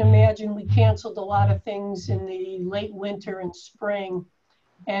as you can imagine, we canceled a lot of things in the late winter and spring.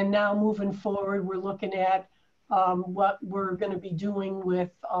 And now moving forward, we're looking at what we're going to be doing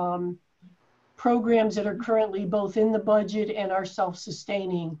with programs that are currently both in the budget and are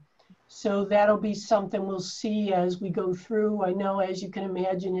self-sustaining. So that'll be something we'll see as we go through. I know, as you can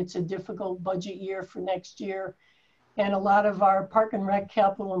imagine, it's a difficult budget year for next year. And a lot of our Park and Rec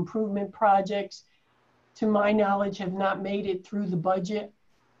capital improvement projects, to my knowledge, have not made it through the budget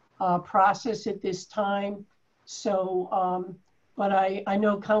process at this time. So, but I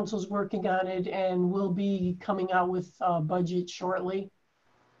know council's working on it and will be coming out with a budget shortly.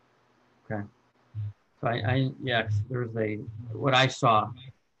 Okay. So yes, there's what I saw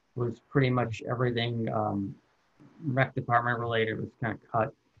was pretty much everything rec department related was kind of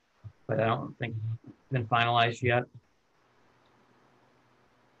cut, but I don't think it's been finalized yet.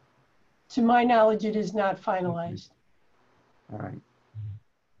 To my knowledge, it is not finalized. All right.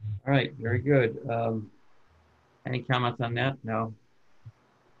 All right, very good. Any comments on that? No.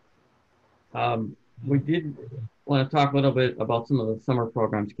 We did want to talk a little bit about some of the summer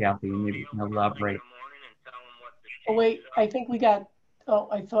programs, Kathy, and maybe you can elaborate. Oh, wait, I think we got, oh,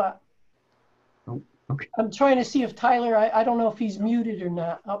 I thought. Oh, okay. I'm trying to see if Tyler, I don't know if he's muted or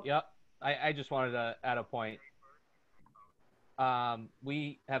not. Oh. Yep, I just wanted to add a point.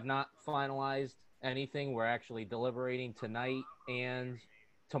 We have not finalized anything. We're actually deliberating tonight and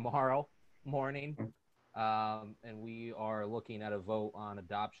tomorrow morning. And we are looking at a vote on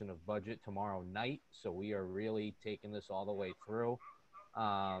adoption of budget tomorrow night. So we are really taking this all the way through.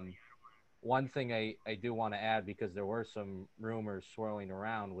 One thing I do want to add, because there were some rumors swirling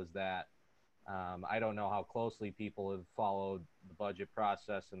around, was that I don't know how closely people have followed the budget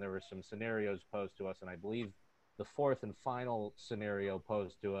process, and there were some scenarios posed to us, and I believe the fourth and final scenario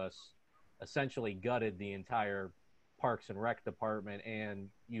posed to us essentially gutted the entire Parks and Rec department and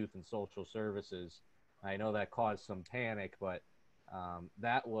Youth and Social Services. I know that caused some panic, but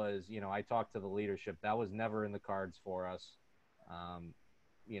that was, I talked to the leadership. That was never in the cards for us.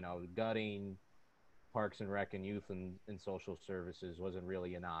 Gutting Parks and Rec and Youth and Social Services wasn't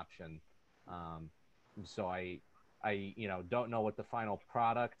really an option. So I don't know what the final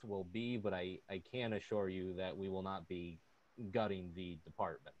product will be, but I can assure you that we will not be gutting the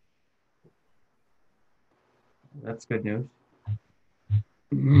department. That's good news.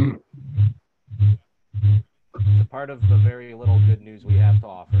 It's a part of the very little good news we have to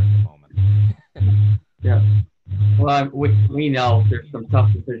offer at the moment. Yeah. Well, we know there's some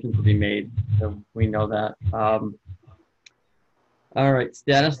tough decisions to be made, so we know that. All right,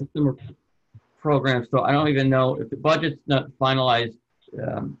 status of summer program. So I don't even know if the budget's not finalized.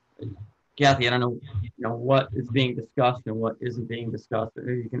 Kathy, I don't know, what is being discussed and what isn't being discussed.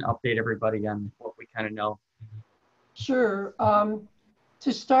 Maybe you can update everybody on what we kind of know. Sure.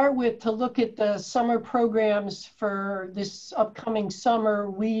 To start with, to look at the summer programs for this upcoming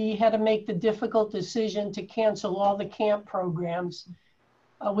summer, we had to make the difficult decision to cancel all the camp programs.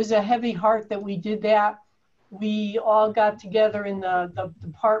 It was a heavy heart that we did that. We all got together in the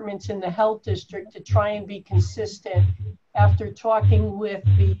departments in the health district to try and be consistent. After talking with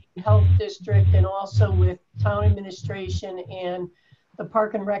the health district and also with town administration and the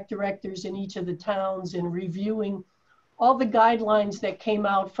park and rec directors in each of the towns, and reviewing all the guidelines that came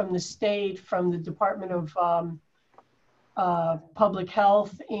out from the state, from the Department of Public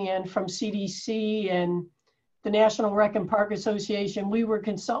Health, and from CDC and the National Rec and Park Association. We were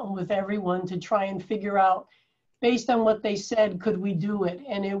consulting with everyone to try and figure out, based on what they said, could we do it?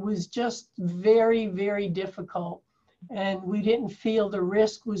 And it was just very, very difficult. And we didn't feel the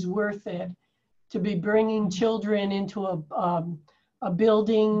risk was worth it to be bringing children into a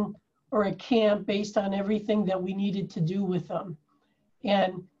building or a camp based on everything that we needed to do with them.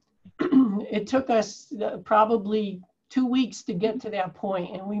 And it took us probably 2 weeks to get to that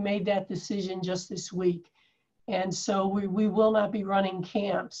point, and we made that decision just this week. And so we will not be running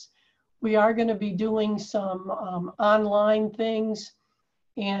camps. We are going to be doing some online things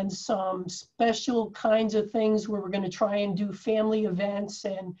and some special kinds of things where we're going to try and do family events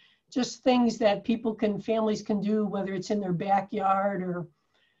and just things that families can do, whether it's in their backyard or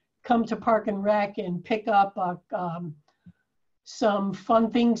come to Park and Rec and pick up some fun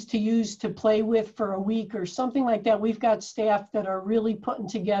things to use to play with for a week or something like that. We've got staff that are really putting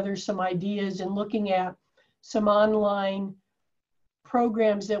together some ideas and looking at some online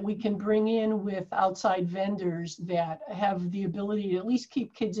programs that we can bring in with outside vendors that have the ability to at least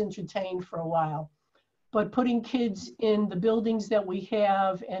keep kids entertained for a while. But putting kids in the buildings that we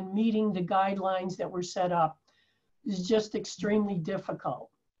have and meeting the guidelines that were set up is just extremely difficult.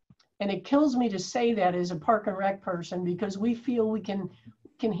 And it kills me to say that as a Park and Rec person, because we feel we can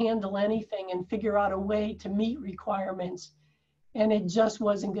handle anything and figure out a way to meet requirements. And it just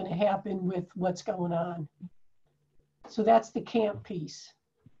wasn't going to happen with what's going on. So that's the camp piece.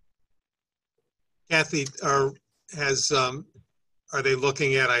 Kathy, are they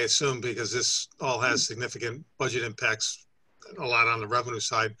looking at, I assume, because this all has significant budget impacts, a lot on the revenue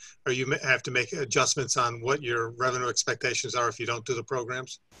side, or you have to make adjustments on what your revenue expectations are if you don't do the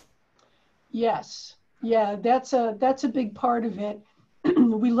programs? Yes, yeah, that's a big part of it.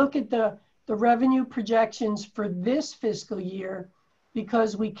 We look at the revenue projections for this fiscal year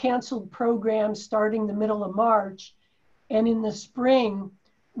because we canceled programs starting the middle of March. And in the spring,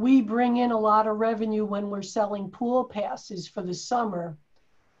 we bring in a lot of revenue when we're selling pool passes for the summer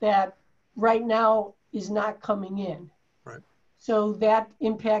that right now is not coming in. Right. So that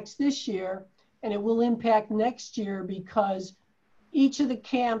impacts this year, and it will impact next year because each of the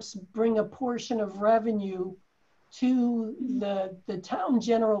camps bring a portion of revenue to the town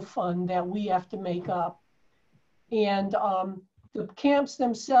general fund that we have to make up. And the camps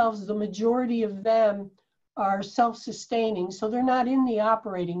themselves, the majority of them are self-sustaining, so they're not in the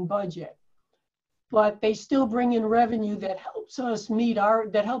operating budget, but they still bring in revenue that helps us meet our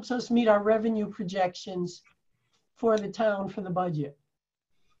revenue projections for the town for the budget.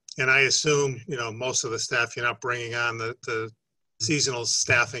 And I assume, most of the staff, you're not bringing on the seasonal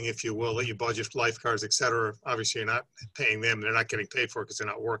staffing, if you will, that you budget, lifeguards, et cetera. Obviously, you're not paying them. They're not getting paid for it because they're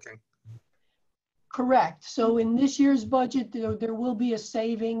not working. Correct. So in this year's budget, there will be a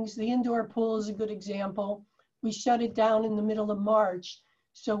savings. The indoor pool is a good example. We shut it down in the middle of March,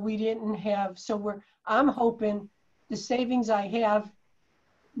 so we didn't have, I'm hoping the savings I have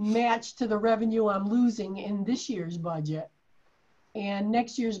match to the revenue I'm losing in this year's budget. And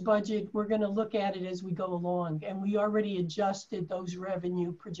next year's budget, we're going to look at it as we go along. And we already adjusted those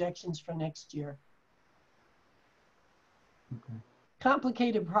revenue projections for next year. Okay.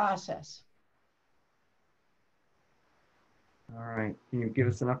 Complicated process. All right. Can you give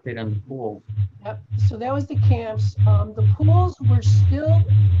us an update on the pool? Yep. So that was the camps. The pools, we're still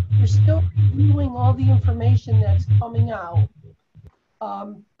reviewing all the information that's coming out.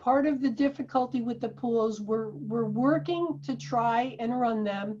 Part of the difficulty with the pools, we're working to try and run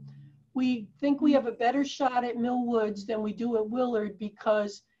them. We think we have a better shot at Mill Woods than we do at Willard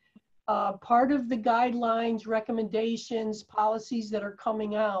because part of the guidelines, recommendations, policies that are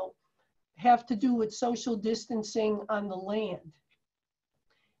coming out have to do with social distancing on the land.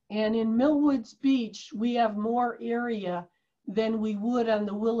 And in Mill Woods Beach, we have more area than we would on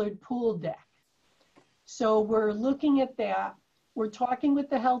the Willard pool deck. So we're looking at that. We're talking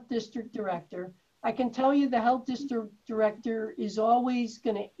with the health district director. I can tell you the health district director is always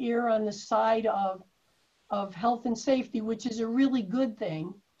going to err on the side of health and safety, which is a really good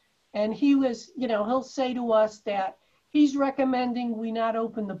thing. And he was, he'll say to us that he's recommending we not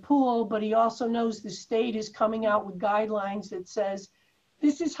open the pool, but he also knows the state is coming out with guidelines that says,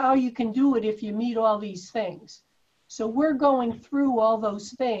 this is how you can do it if you meet all these things. So we're going through all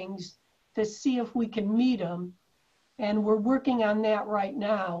those things to see if we can meet them. And we're working on that right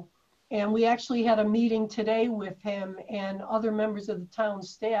now. And we actually had a meeting today with him and other members of the town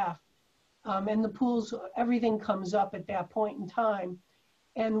staff. And the pools, everything comes up at that point in time.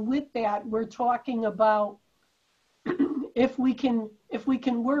 And with that, we're talking about if we can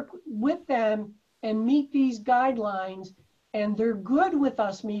work with them and meet these guidelines, and they're good with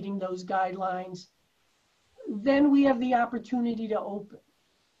us meeting those guidelines, then we have the opportunity to open.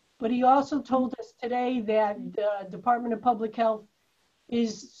 But he also told us today that the Department of Public Health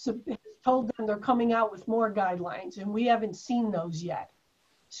has told them they're coming out with more guidelines, and we haven't seen those yet.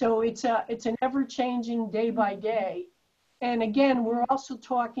 So it's an ever-changing day by day. And again, we're also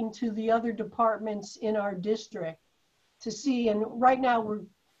talking to the other departments in our district to see, and right now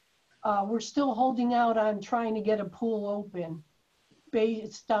we're still holding out on trying to get a pool open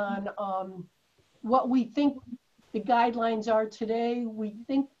based on what we think the guidelines are today. We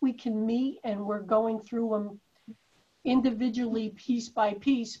think we can meet, and we're going through them individually, piece by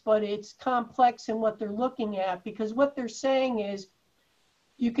piece, but it's complex in what they're looking at, because what they're saying is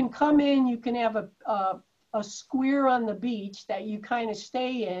you can come in, you can have a square on the beach that you kind of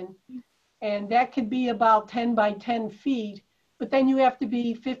stay in, and that could be about 10 by 10 feet, but then you have to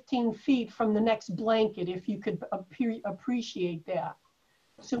be 15 feet from the next blanket if you could appreciate that.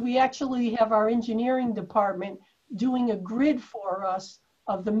 So we actually have our engineering department doing a grid for us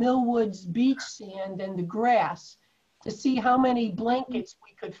of the Mill Woods beach sand and the grass to see how many blankets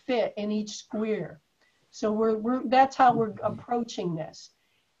we could fit in each square. So that's how we're approaching this.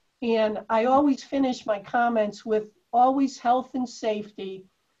 And I always finish my comments with always health and safety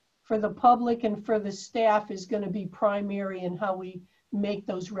for the public and for the staff is going to be primary in how we make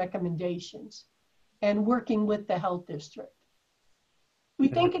those recommendations and working with the health district. We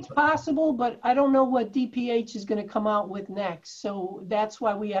think it's possible, but I don't know what DPH is going to come out with next. So that's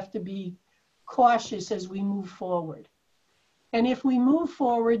why we have to be cautious as we move forward. And if we move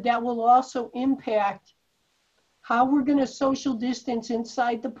forward, that will also impact how we're going to social distance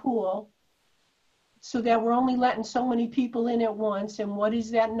inside the pool so that we're only letting so many people in at once, and what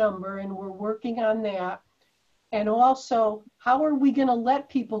is that number, and we're working on that. And also, how are we going to let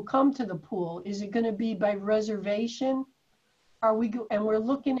people come to the pool? Is it going to be by reservation? And we're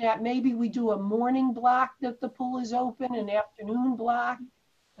looking at maybe we do a morning block that the pool is open, an afternoon block,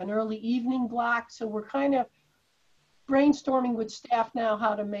 an early evening block. So we're kind of brainstorming with staff now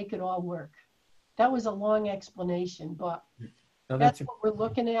how to make it all work. That was a long explanation, but that's what we're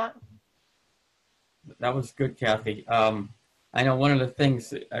looking at. That was good, Kathy. I know one of the things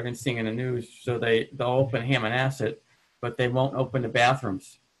that I've been seeing in the news, so they'll open Hammonasset, but they won't open the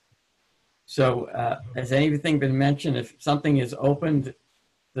bathrooms. So has anything been mentioned? If something is opened,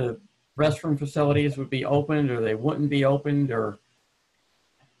 the restroom facilities would be opened, or they wouldn't be opened, or?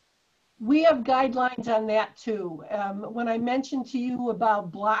 We have guidelines on that too. When I mentioned to you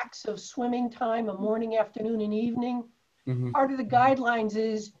about blocks of swimming time, a morning, afternoon, and evening, part of the guidelines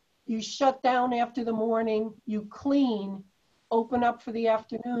is you shut down after the morning, you clean, open up for the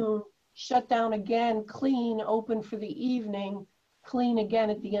afternoon, shut down again, clean, open for the evening, clean again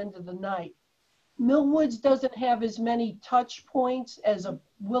at the end of the night. Millwoods doesn't have as many touch points as a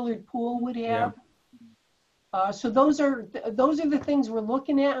Willard Pool would have. So those are the things we're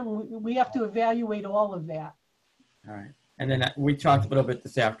looking at, and we have to evaluate all of that. All right. And then we talked a little bit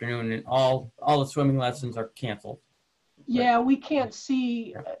this afternoon, and all the swimming lessons are canceled. Yeah, we can't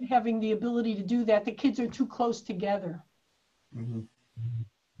see having the ability to do that. The kids are too close together. Mm-hmm.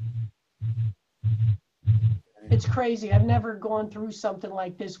 It's crazy. I've never gone through something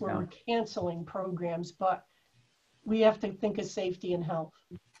like this where we're canceling programs, but we have to think of safety and health.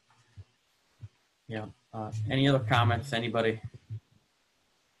 Yeah. Any other comments? Anybody?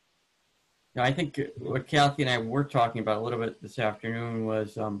 No, I think what Kathy and I were talking about a little bit this afternoon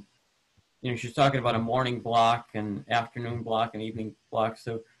was, she's talking about a morning block and afternoon block and evening block.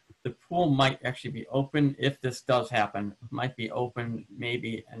 So the pool might actually be open if this does happen. It might be open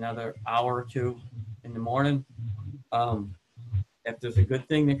maybe another hour or two in the morning. If there's a good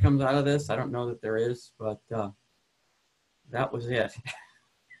thing that comes out of this, I don't know that there is, but that was it.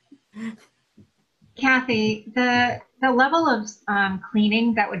 Kathy, the level of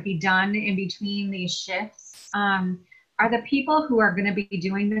cleaning that would be done in between these shifts, are the people who are going to be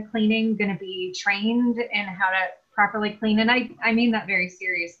doing the cleaning going to be trained in how to properly clean? And I mean that very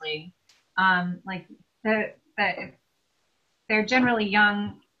seriously. Like they're generally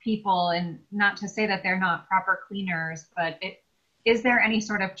young people, and not to say that they're not proper cleaners, but is there any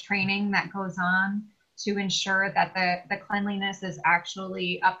sort of training that goes on to ensure that the cleanliness is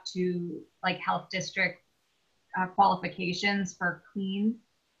actually up to like health district qualifications for clean?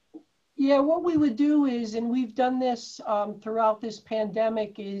 Yeah, what we would do is, and we've done this throughout this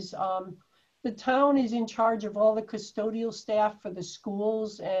pandemic, is the town is in charge of all the custodial staff for the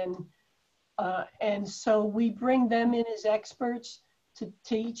schools, and so we bring them in as experts to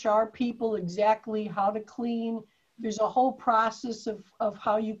teach our people exactly how to clean. There's a whole process of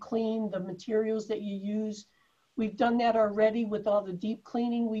how you clean, the materials that you use. We've done that already with all the deep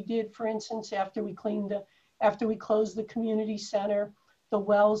cleaning we did, for instance, after we closed the community center, the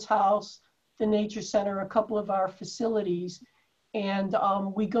Wells House, the Nature Center, a couple of our facilities. And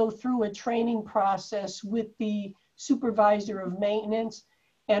we go through a training process with the supervisor of maintenance.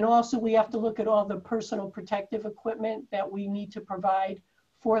 And also we have to look at all the personal protective equipment that we need to provide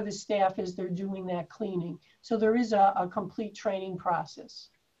for the staff as they're doing that cleaning. So there is a complete training process.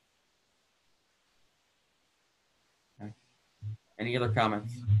 Okay. Any other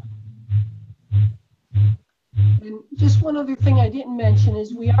comments? And just one other thing I didn't mention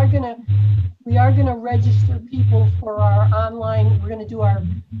is we are gonna register people for our online. We're gonna do our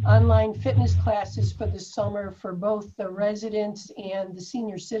online fitness classes for the summer for both the residents and the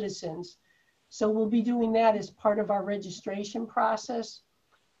senior citizens. So we'll be doing that as part of our registration process.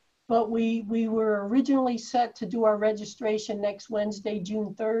 But we were originally set to do our registration next Wednesday,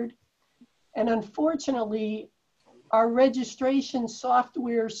 June 3rd. And unfortunately, our registration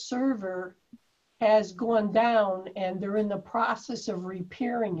software server has gone down, and they're in the process of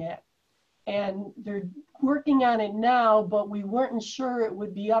repairing it. And they're working on it now, but we weren't sure it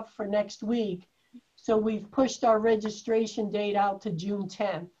would be up for next week. So we've pushed our registration date out to June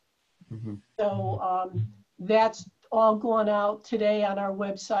 10th. Mm-hmm. So that's all gone out today on our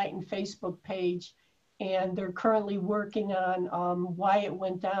website and Facebook page. And they're currently working on why it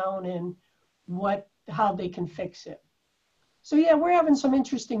went down and how they can fix it. So yeah, we're having some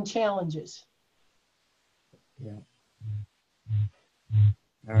interesting challenges. Yeah.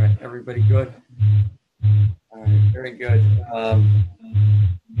 All right, everybody good? All right, very good. I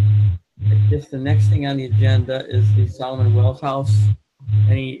guess the next thing on the agenda is the Solomon Wells House.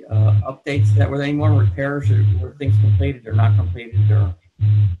 Any updates? Were there any more repairs, or were things completed or not completed? Or?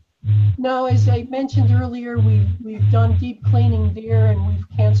 No, as I mentioned earlier, we've done deep cleaning there, and we've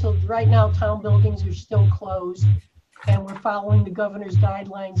canceled. Right now, town buildings are still closed, and we're following the governor's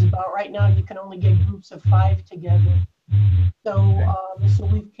guidelines about right now you can only get groups of 5 together. So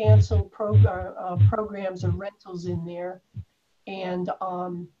we've canceled programs or rentals in there, and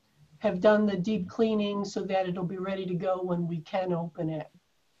have done the deep cleaning so that it'll be ready to go when we can open it.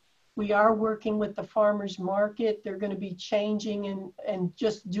 We are working with the farmers market. They're going to be changing and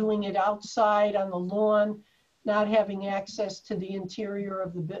just doing it outside on the lawn, not having access to the interior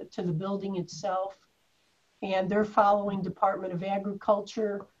of the building itself. And they're following Department of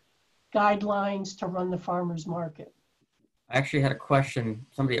Agriculture guidelines to run the farmers market. I actually had a question.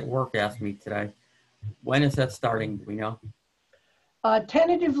 Somebody at work asked me today. When is that starting? Do we know?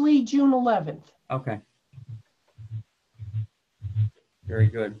 Tentatively June 11th. Okay. Very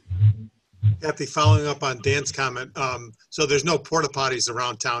good. Kathy, following up on Dan's comment, so there's no porta potties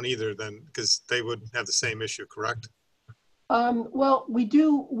around town either then, because they would have the same issue, correct? Well, we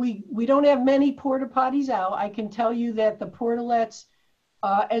don't have many porta potties out. I can tell you that the portalets,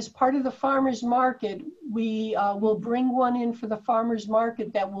 as part of the farmer's market, we will bring one in for the farmer's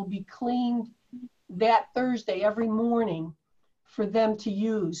market that will be cleaned that Thursday every morning for them to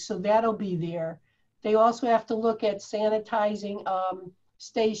use. So that'll be there. They also have to look at sanitizing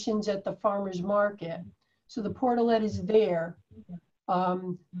stations at the farmer's market. So the portalet is there.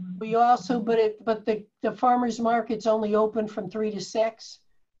 We also, but the farmer's market's only open from 3 to 6.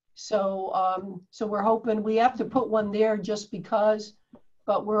 So, so we're hoping, we have to put one there just because,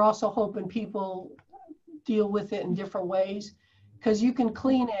 but we're also hoping people deal with it in different ways, because you can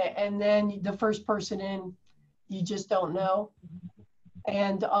clean it and then the first person in, you just don't know.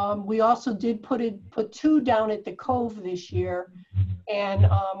 And we also did put 2 down at the Cove this year, and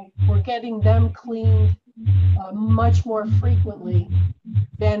we're getting them cleaned much more frequently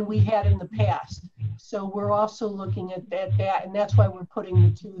than we had in the past. So we're also looking at that, and that's why we're putting the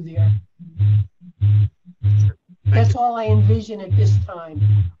 2 there. That's all I envision at this time.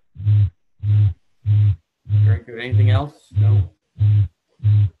 Very good. Anything else? No.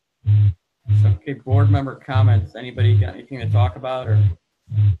 So, okay, board member comments. Anybody got anything to talk about or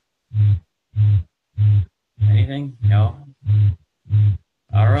anything? No.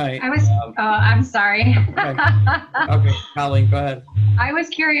 All right. I'm sorry. Okay, Colleen, go ahead. I was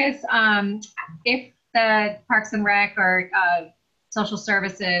curious if the Parks and Rec or Social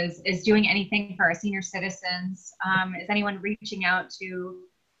Services is doing anything for our senior citizens. Is anyone reaching out to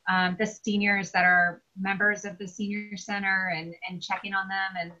the seniors that are members of the senior center and checking on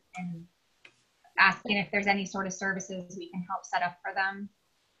them and asking if there's any sort of services we can help set up for them?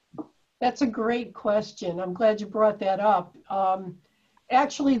 That's a great question. I'm glad you brought that up.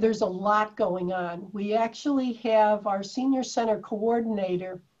 Actually, there's a lot going on. We actually have our senior center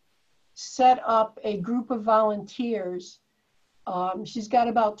coordinator set up a group of volunteers. She's got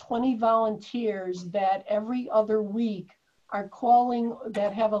about 20 volunteers that every other week are calling,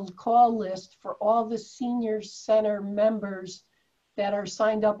 that have a call list for all the senior center members that are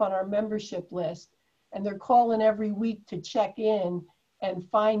signed up on our membership list. And they're calling every week to check in and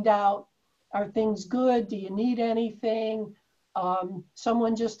find out, are things good? Do you need anything?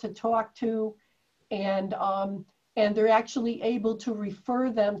 Someone just to talk to, and they're actually able to refer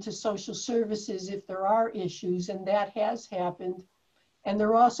them to social services if there are issues, and that has happened. And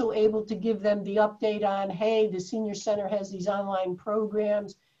they're also able to give them the update on, hey, the senior center has these online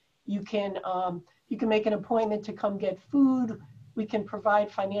programs. You can make an appointment to come get food. We can provide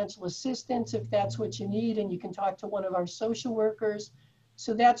financial assistance if that's what you need, and you can talk to one of our social workers.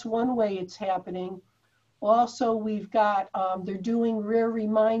 So that's one way it's happening. Also, we've got, they're doing Rare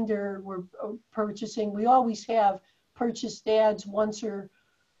Reminder. We're purchasing, we always have purchased ads once or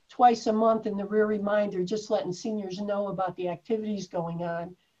twice a month in the Rare Reminder, just letting seniors know about the activities going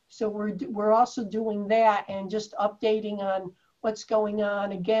on. So we're also doing that and just updating on what's going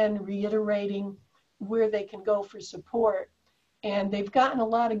on, again, reiterating where they can go for support. And they've gotten a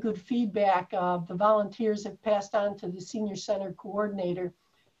lot of good feedback. The volunteers have passed on to the senior center coordinator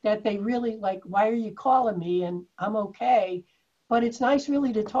that they really like, why are you calling me? And I'm okay, but it's nice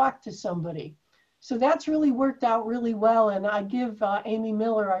really to talk to somebody. So that's really worked out really well. And I give Amy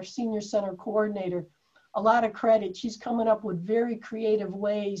Miller, our senior center coordinator, a lot of credit. She's coming up with very creative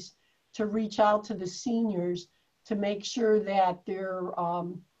ways to reach out to the seniors to make sure that they're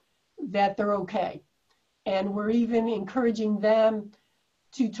okay. And we're even encouraging them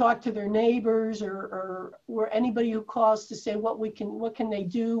to talk to their neighbors or anybody who calls to say what can they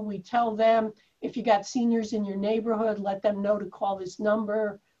do. We tell them, if you got seniors in your neighborhood, let them know to call this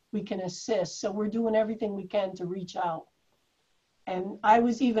number. We can assist. So we're doing everything we can to reach out. And I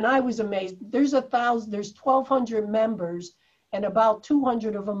was amazed. There's 1,200 members, and about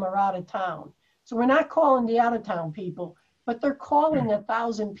 200 of them are out of town. So we're not calling the out of town people, but they're calling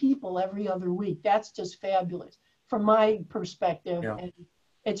 1,000 people every other week. That's just fabulous from my perspective. Yeah. And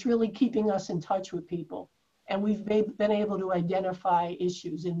it's really keeping us in touch with people. And we've been able to identify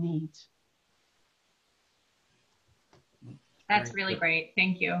issues and needs. That's really great.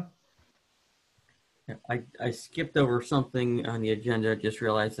 Thank you. I skipped over something on the agenda. I just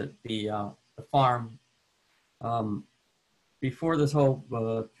realized that the farm, before this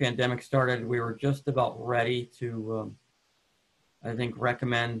whole pandemic started, we were just about ready to, I think,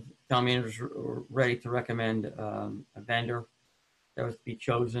 town managers were ready to recommend a vendor that was to be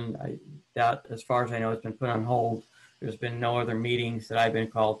chosen. That, as far as I know, has been put on hold. There's been no other meetings that I've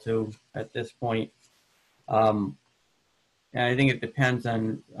been called to at this point. And I think it depends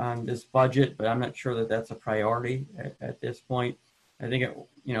on this budget, but I'm not sure that that's a priority at this point. I think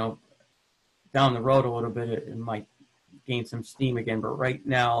down the road a little bit, it might gain some steam again. But right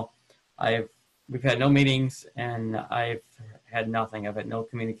now, we've had no meetings, and I've had nothing. I've had no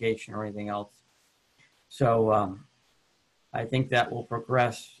communication or anything else. So I think that will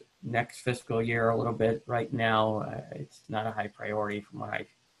progress next fiscal year a little bit. Right now, it's not a high priority from what I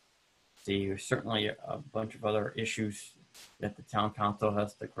see. There's certainly a bunch of other issues that the town council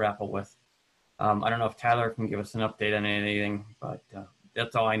has to grapple with. I don't know if Tyler can give us an update on anything, but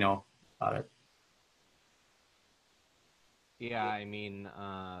that's all I know about it. Yeah, I mean,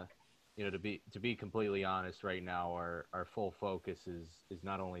 you know, to be completely honest, right now our full focus is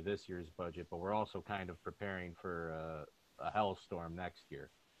not only this year's budget, but we're also kind of preparing for a hellstorm next year.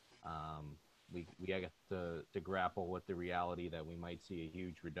 We have to grapple with the reality that we might see a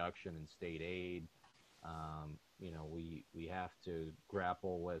huge reduction in state aid. You know, we have to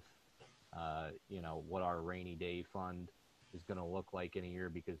grapple with you know, what our rainy day fund is going to look like in a year,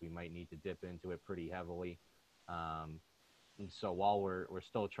 because we might need to dip into it pretty heavily. And so while we're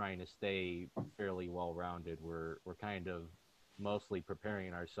still trying to stay fairly well-rounded, we're kind of mostly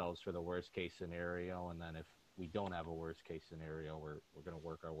preparing ourselves for the worst case scenario. And then if we don't have a worst case scenario, we're going to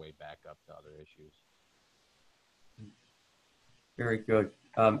work our way back up to other issues. Very good.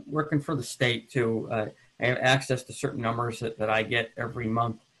 Working for the state too, I have access to certain numbers that I get every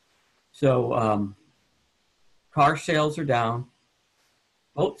month. So car sales are down.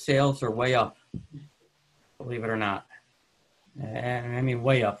 Boat sales are way up, believe it or not. And I mean,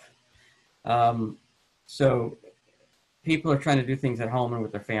 way up. So people are trying to do things at home and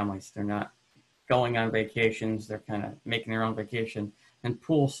with their families. They're not going on vacations. They're kind of making their own vacation. And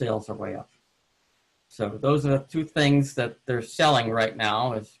pool sales are way up. So those are the two things that they're selling right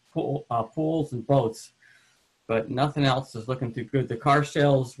now, is pools and boats. But nothing else is looking too good. The car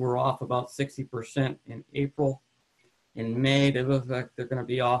sales were off about 60% in April. In May, they look like they're going to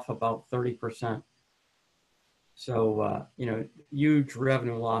be off about 30%. So, you know, huge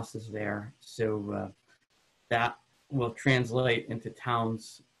revenue losses there. So that will translate into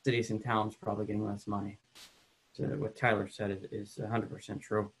towns, cities and towns probably getting less money. So what Tyler said is 100%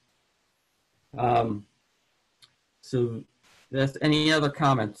 true. So that's any other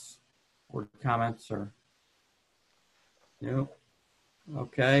comments or no?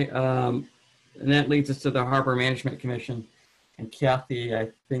 Okay. And that leads us to the Harbor Management Commission. And Kathy, I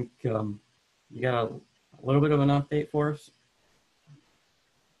think you got a little bit of an update for us?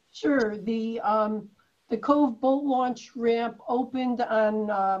 Sure. The Cove boat launch ramp opened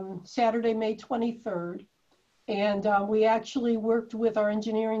on Saturday, May 23rd. And we actually worked with our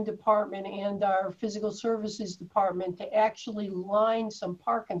engineering department and our physical services department to actually line some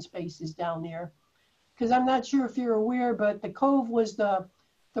parking spaces down there. Because I'm not sure if you're aware, but the Cove was the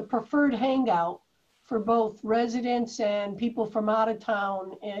preferred hangout for both residents and people from out of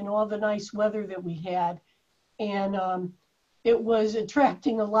town and all the nice weather that we had. And it was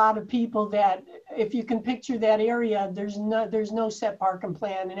attracting a lot of people that, if you can picture that area, there's no set parking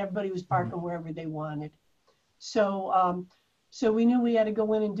plan and everybody was parking wherever they wanted. So, so we knew we had to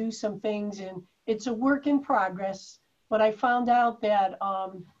go in and do some things, and it's a work in progress. But I found out that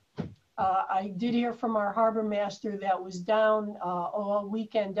I did hear from our harbor master that was down all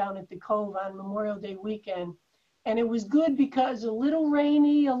weekend down at the Cove on Memorial Day weekend. And it was good because a little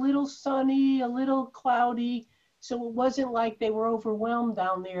rainy, a little sunny, a little cloudy. So it wasn't like they were overwhelmed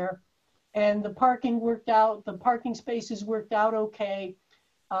down there. And the parking worked out, the parking spaces worked out okay.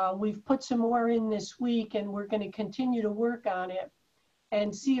 We've put some more in this week, and we're going to continue to work on it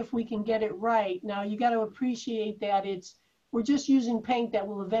and see if we can get it right. Now, you got to appreciate that we're just using paint that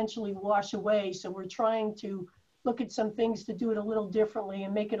will eventually wash away. So we're trying to look at some things to do it a little differently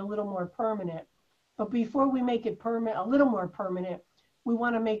and make it a little more permanent. But before we make it a little more permanent, we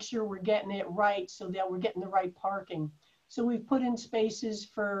want to make sure we're getting it right so that we're getting the right parking. So we've put in spaces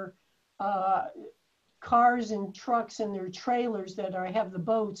for cars and trucks and their trailers that have the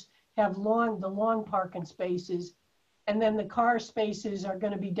boats have the long parking spaces. And then the car spaces are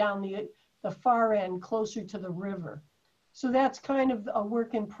going to be down the far end closer to the river. So that's kind of a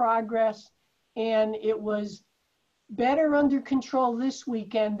work in progress. And it was better under control this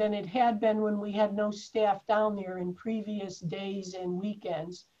weekend than it had been when we had no staff down there in previous days and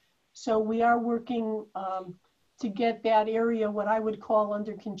weekends. So we are working to get that area, what I would call,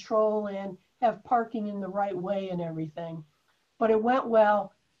 under control and have parking in the right way and everything. But it went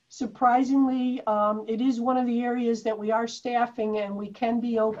well. Surprisingly, it is one of the areas that we are staffing, and we can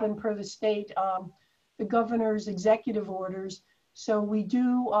be open per the state, the governor's executive orders. So we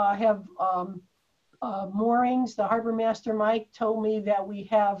do have moorings. The harbor master, Mike, told me that we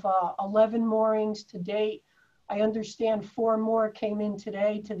have 11 moorings to date. I understand 4 more came in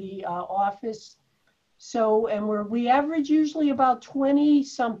today to the office. So, and we average usually about 20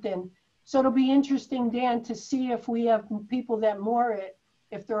 something. So it'll be interesting, Dan, to see if we have people that moor it,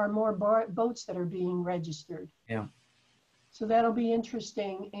 if there are more boats that are being registered. Yeah. So that'll be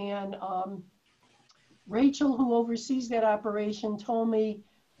interesting. And Rachel, who oversees that operation, told me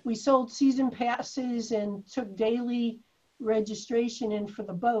we sold season passes and took daily registration in for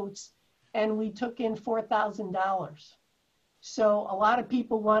the boats, and we took in $4,000. So a lot of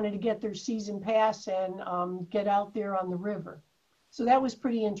people wanted to get their season pass and get out there on the river. So that was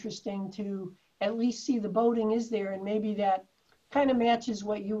pretty interesting to at least see the boating is there, and maybe that kind of matches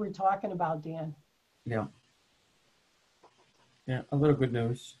what you were talking about, Dan. Yeah. Yeah, a little good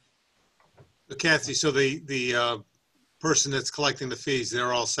news. Kathy, so the person that's collecting the fees,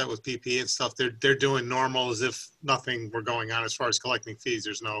 they're all set with PPE and stuff. They're doing normal as if nothing were going on as far as collecting fees.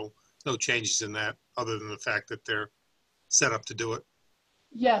 There's no changes in that other than the fact that they're set up to do it.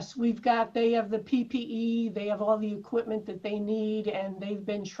 Yes, they have the PPE, they have all the equipment that they need, and they've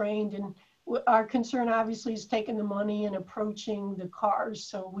been trained. And our concern obviously is taking the money and approaching the cars.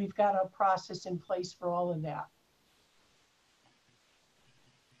 So we've got a process in place for all of that.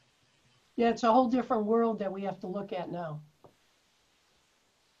 Yeah, it's a whole different world that we have to look at now.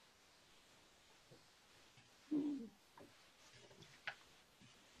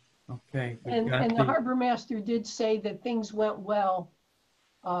 Okay. And the harbor master did say that things went well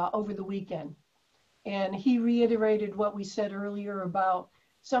over the weekend. And he reiterated what we said earlier about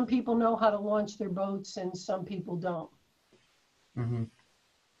some people know how to launch their boats and some people don't. Mm-hmm.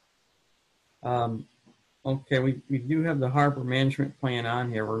 Okay, we do have the harbor management plan on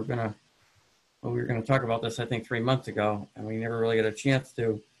here. We were gonna talk about this, I think, 3 months ago, and we never really got a chance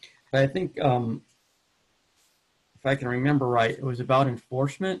to. But I think, if I can remember right, it was about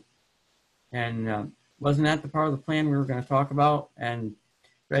enforcement, and wasn't that the part of the plan we were going to talk about?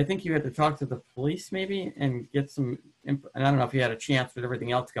 But I think you had to talk to the police maybe and get some. And I don't know if you had a chance with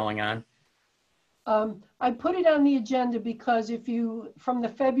everything else going on. I put it on the agenda because from the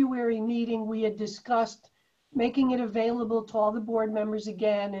February meeting, we had discussed making it available to all the board members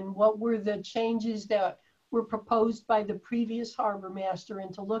again, and what were the changes that were proposed by the previous harbor master,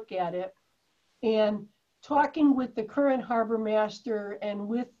 and to look at it. And talking with the current harbor master and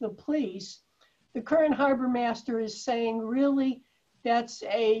with the police, the current harbor master is saying really that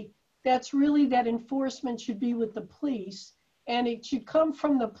enforcement should be with the police, and it should come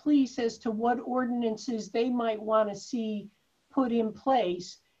from the police as to what ordinances they might want to see put in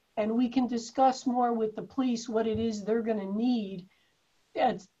place. And we can discuss more with the police what it is they're going to need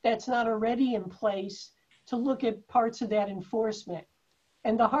that's not already in place to look at parts of that enforcement.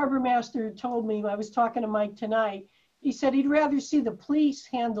 And the harbor master told me, I was talking to Mike tonight, he said he'd rather see the police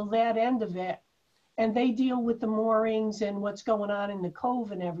handle that end of it, and they deal with the moorings and what's going on in the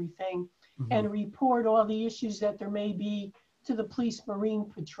cove and everything, mm-hmm. and report all the issues that there may be to the police marine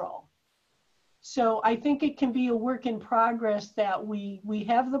patrol. So I think it can be a work in progress that we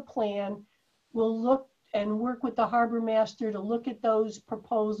have the plan. We'll look and work with the harbor master to look at those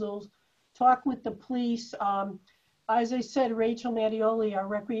proposals, talk with the police. As I said, Rachel Mattioli, our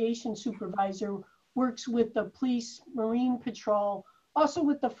recreation supervisor, works with the police marine patrol, also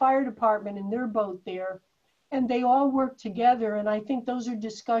with the fire department and their boat there. And they all work together. And I think those are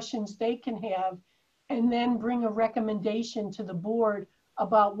discussions they can have and then bring a recommendation to the board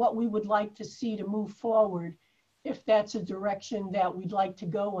about what we would like to see to move forward, if that's a direction that we'd like to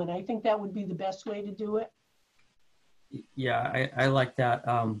go in. I think that would be the best way to do it. Yeah, I like that.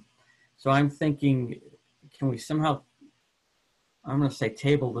 So I'm thinking, can we somehow, I'm going to say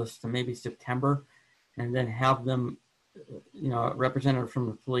table this to maybe September, and then have them, a representative from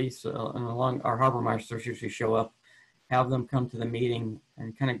the police and along our harbor masters usually show up, have them come to the meeting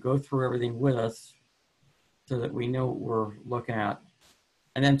and kind of go through everything with us so that we know what we're looking at.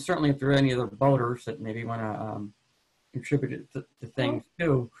 And then certainly if there are any other boaters that maybe want to contribute to things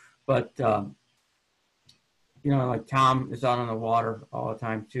too, but like Tom is out on the water all the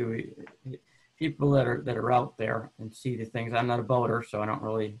time too. People that are out there and see the things. I'm not a boater, so I don't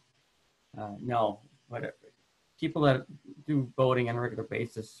really know. But people that do boating on a regular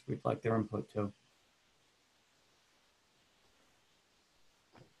basis, we'd like their input too.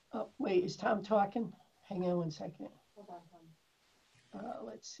 Oh, wait, is Tom talking? Hang on 1 second. Hold on, Tom.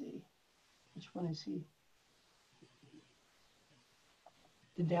 Let's see. Which one is he?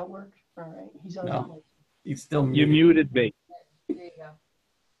 Did that work? All right. He's on. No, he's still muted. You muted me. There you go.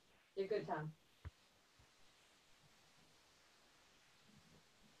 You're good, Tom.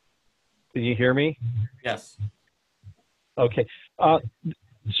 Can you hear me? Yes. Okay. So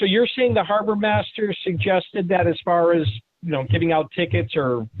you're saying the harbor master suggested that as far as giving out tickets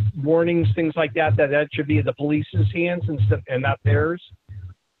or warnings, things like that, that should be in the police's hands and not theirs?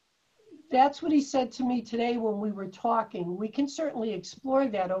 That's what he said to me today when we were talking. We can certainly explore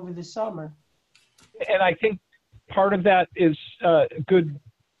that over the summer. And I think part of that is a good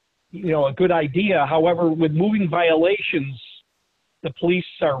idea. However, with moving violations, the police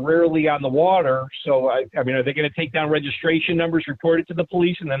are rarely on the water. So, I mean, are they going to take down registration numbers, report it to the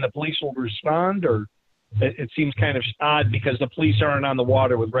police, and then the police will respond? Or it seems kind of odd because the police aren't on the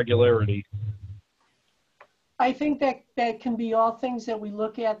water with regularity. I think that can be all things that we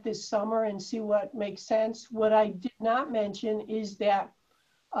look at this summer and see what makes sense. What I did not mention is that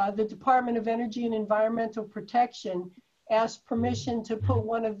the Department of Energy and Environmental Protection asked permission to put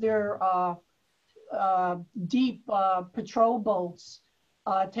one of their deep patrol boats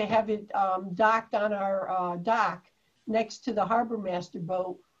to have it docked on our dock next to the harbor master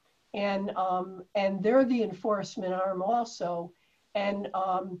boat. And they're the enforcement arm also. And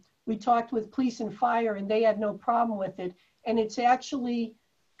we talked with police and fire and they had no problem with it. And it's actually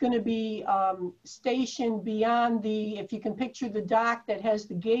going to be stationed beyond if you can picture the dock that has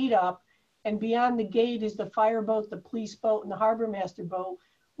the gate up, and beyond the gate is the fire boat, the police boat, and the harbor master boat.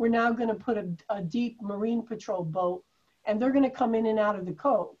 We're now going to put a deep marine patrol boat, and they're going to come in and out of the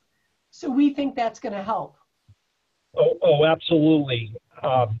cove. So we think that's going to help. Oh, absolutely.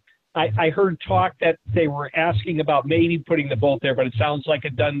 I heard talk that they were asking about maybe putting the boat there, but it sounds like a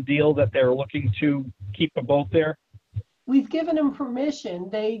done deal that they're looking to keep a boat there. We've given them permission.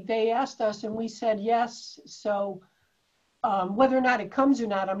 They asked us and we said yes. So whether or not it comes or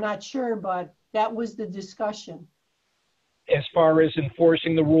not, I'm not sure, but that was the discussion. As far as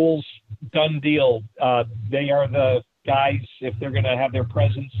enforcing the rules, done deal. They are the guys, if they're going to have their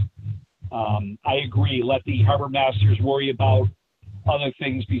presence. I agree. Let the harbor masters worry about other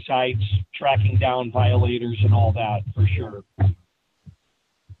things besides tracking down violators and all that, for sure.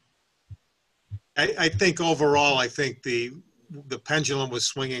 I think overall, I think the pendulum was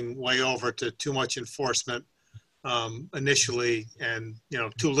swinging way over to too much enforcement initially, and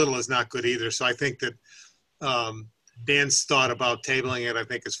too little is not good either. So I think that Dan's thought about tabling it, I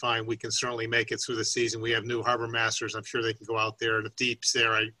think is fine. We can certainly make it through the season. We have new harbor masters. I'm sure they can go out there. And if Deep's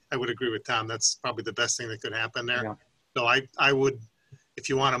there, I would agree with Tom. That's probably the best thing that could happen there. Yeah. So I would, if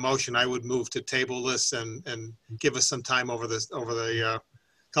you want a motion, I would move to table this and give us some time over the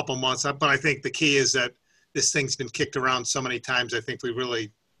couple months. But I think the key is that this thing's been kicked around so many times. I think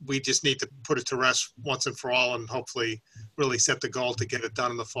we just need to put it to rest once and for all, and hopefully really set the goal to get it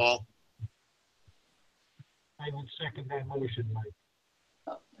done in the fall. I would second that motion,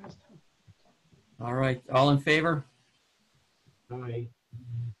 Mike. All right, all in favor? Aye.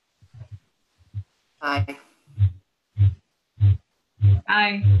 Aye.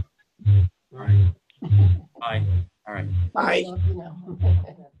 Aye. All right. Aye. All right. Aye.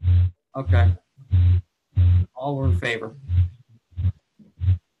 Okay. All were in favor.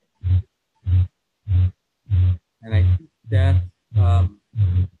 And I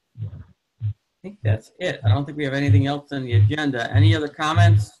think that's it. I don't think we have anything else on the agenda. Any other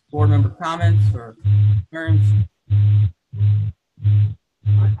comments, board member comments or concerns?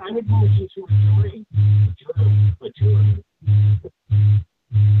 I would motion to adjourn.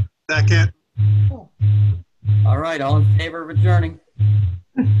 Second. All right, all in favor of adjourning?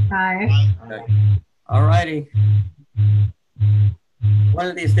 Aye. Okay. All righty. One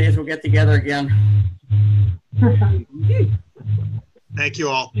of these days we'll get together again. Thank you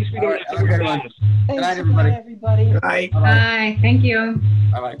all. All right, have a good one. Good night, everybody. Good night. Aye. Thank you.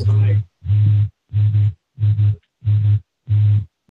 Bye-bye.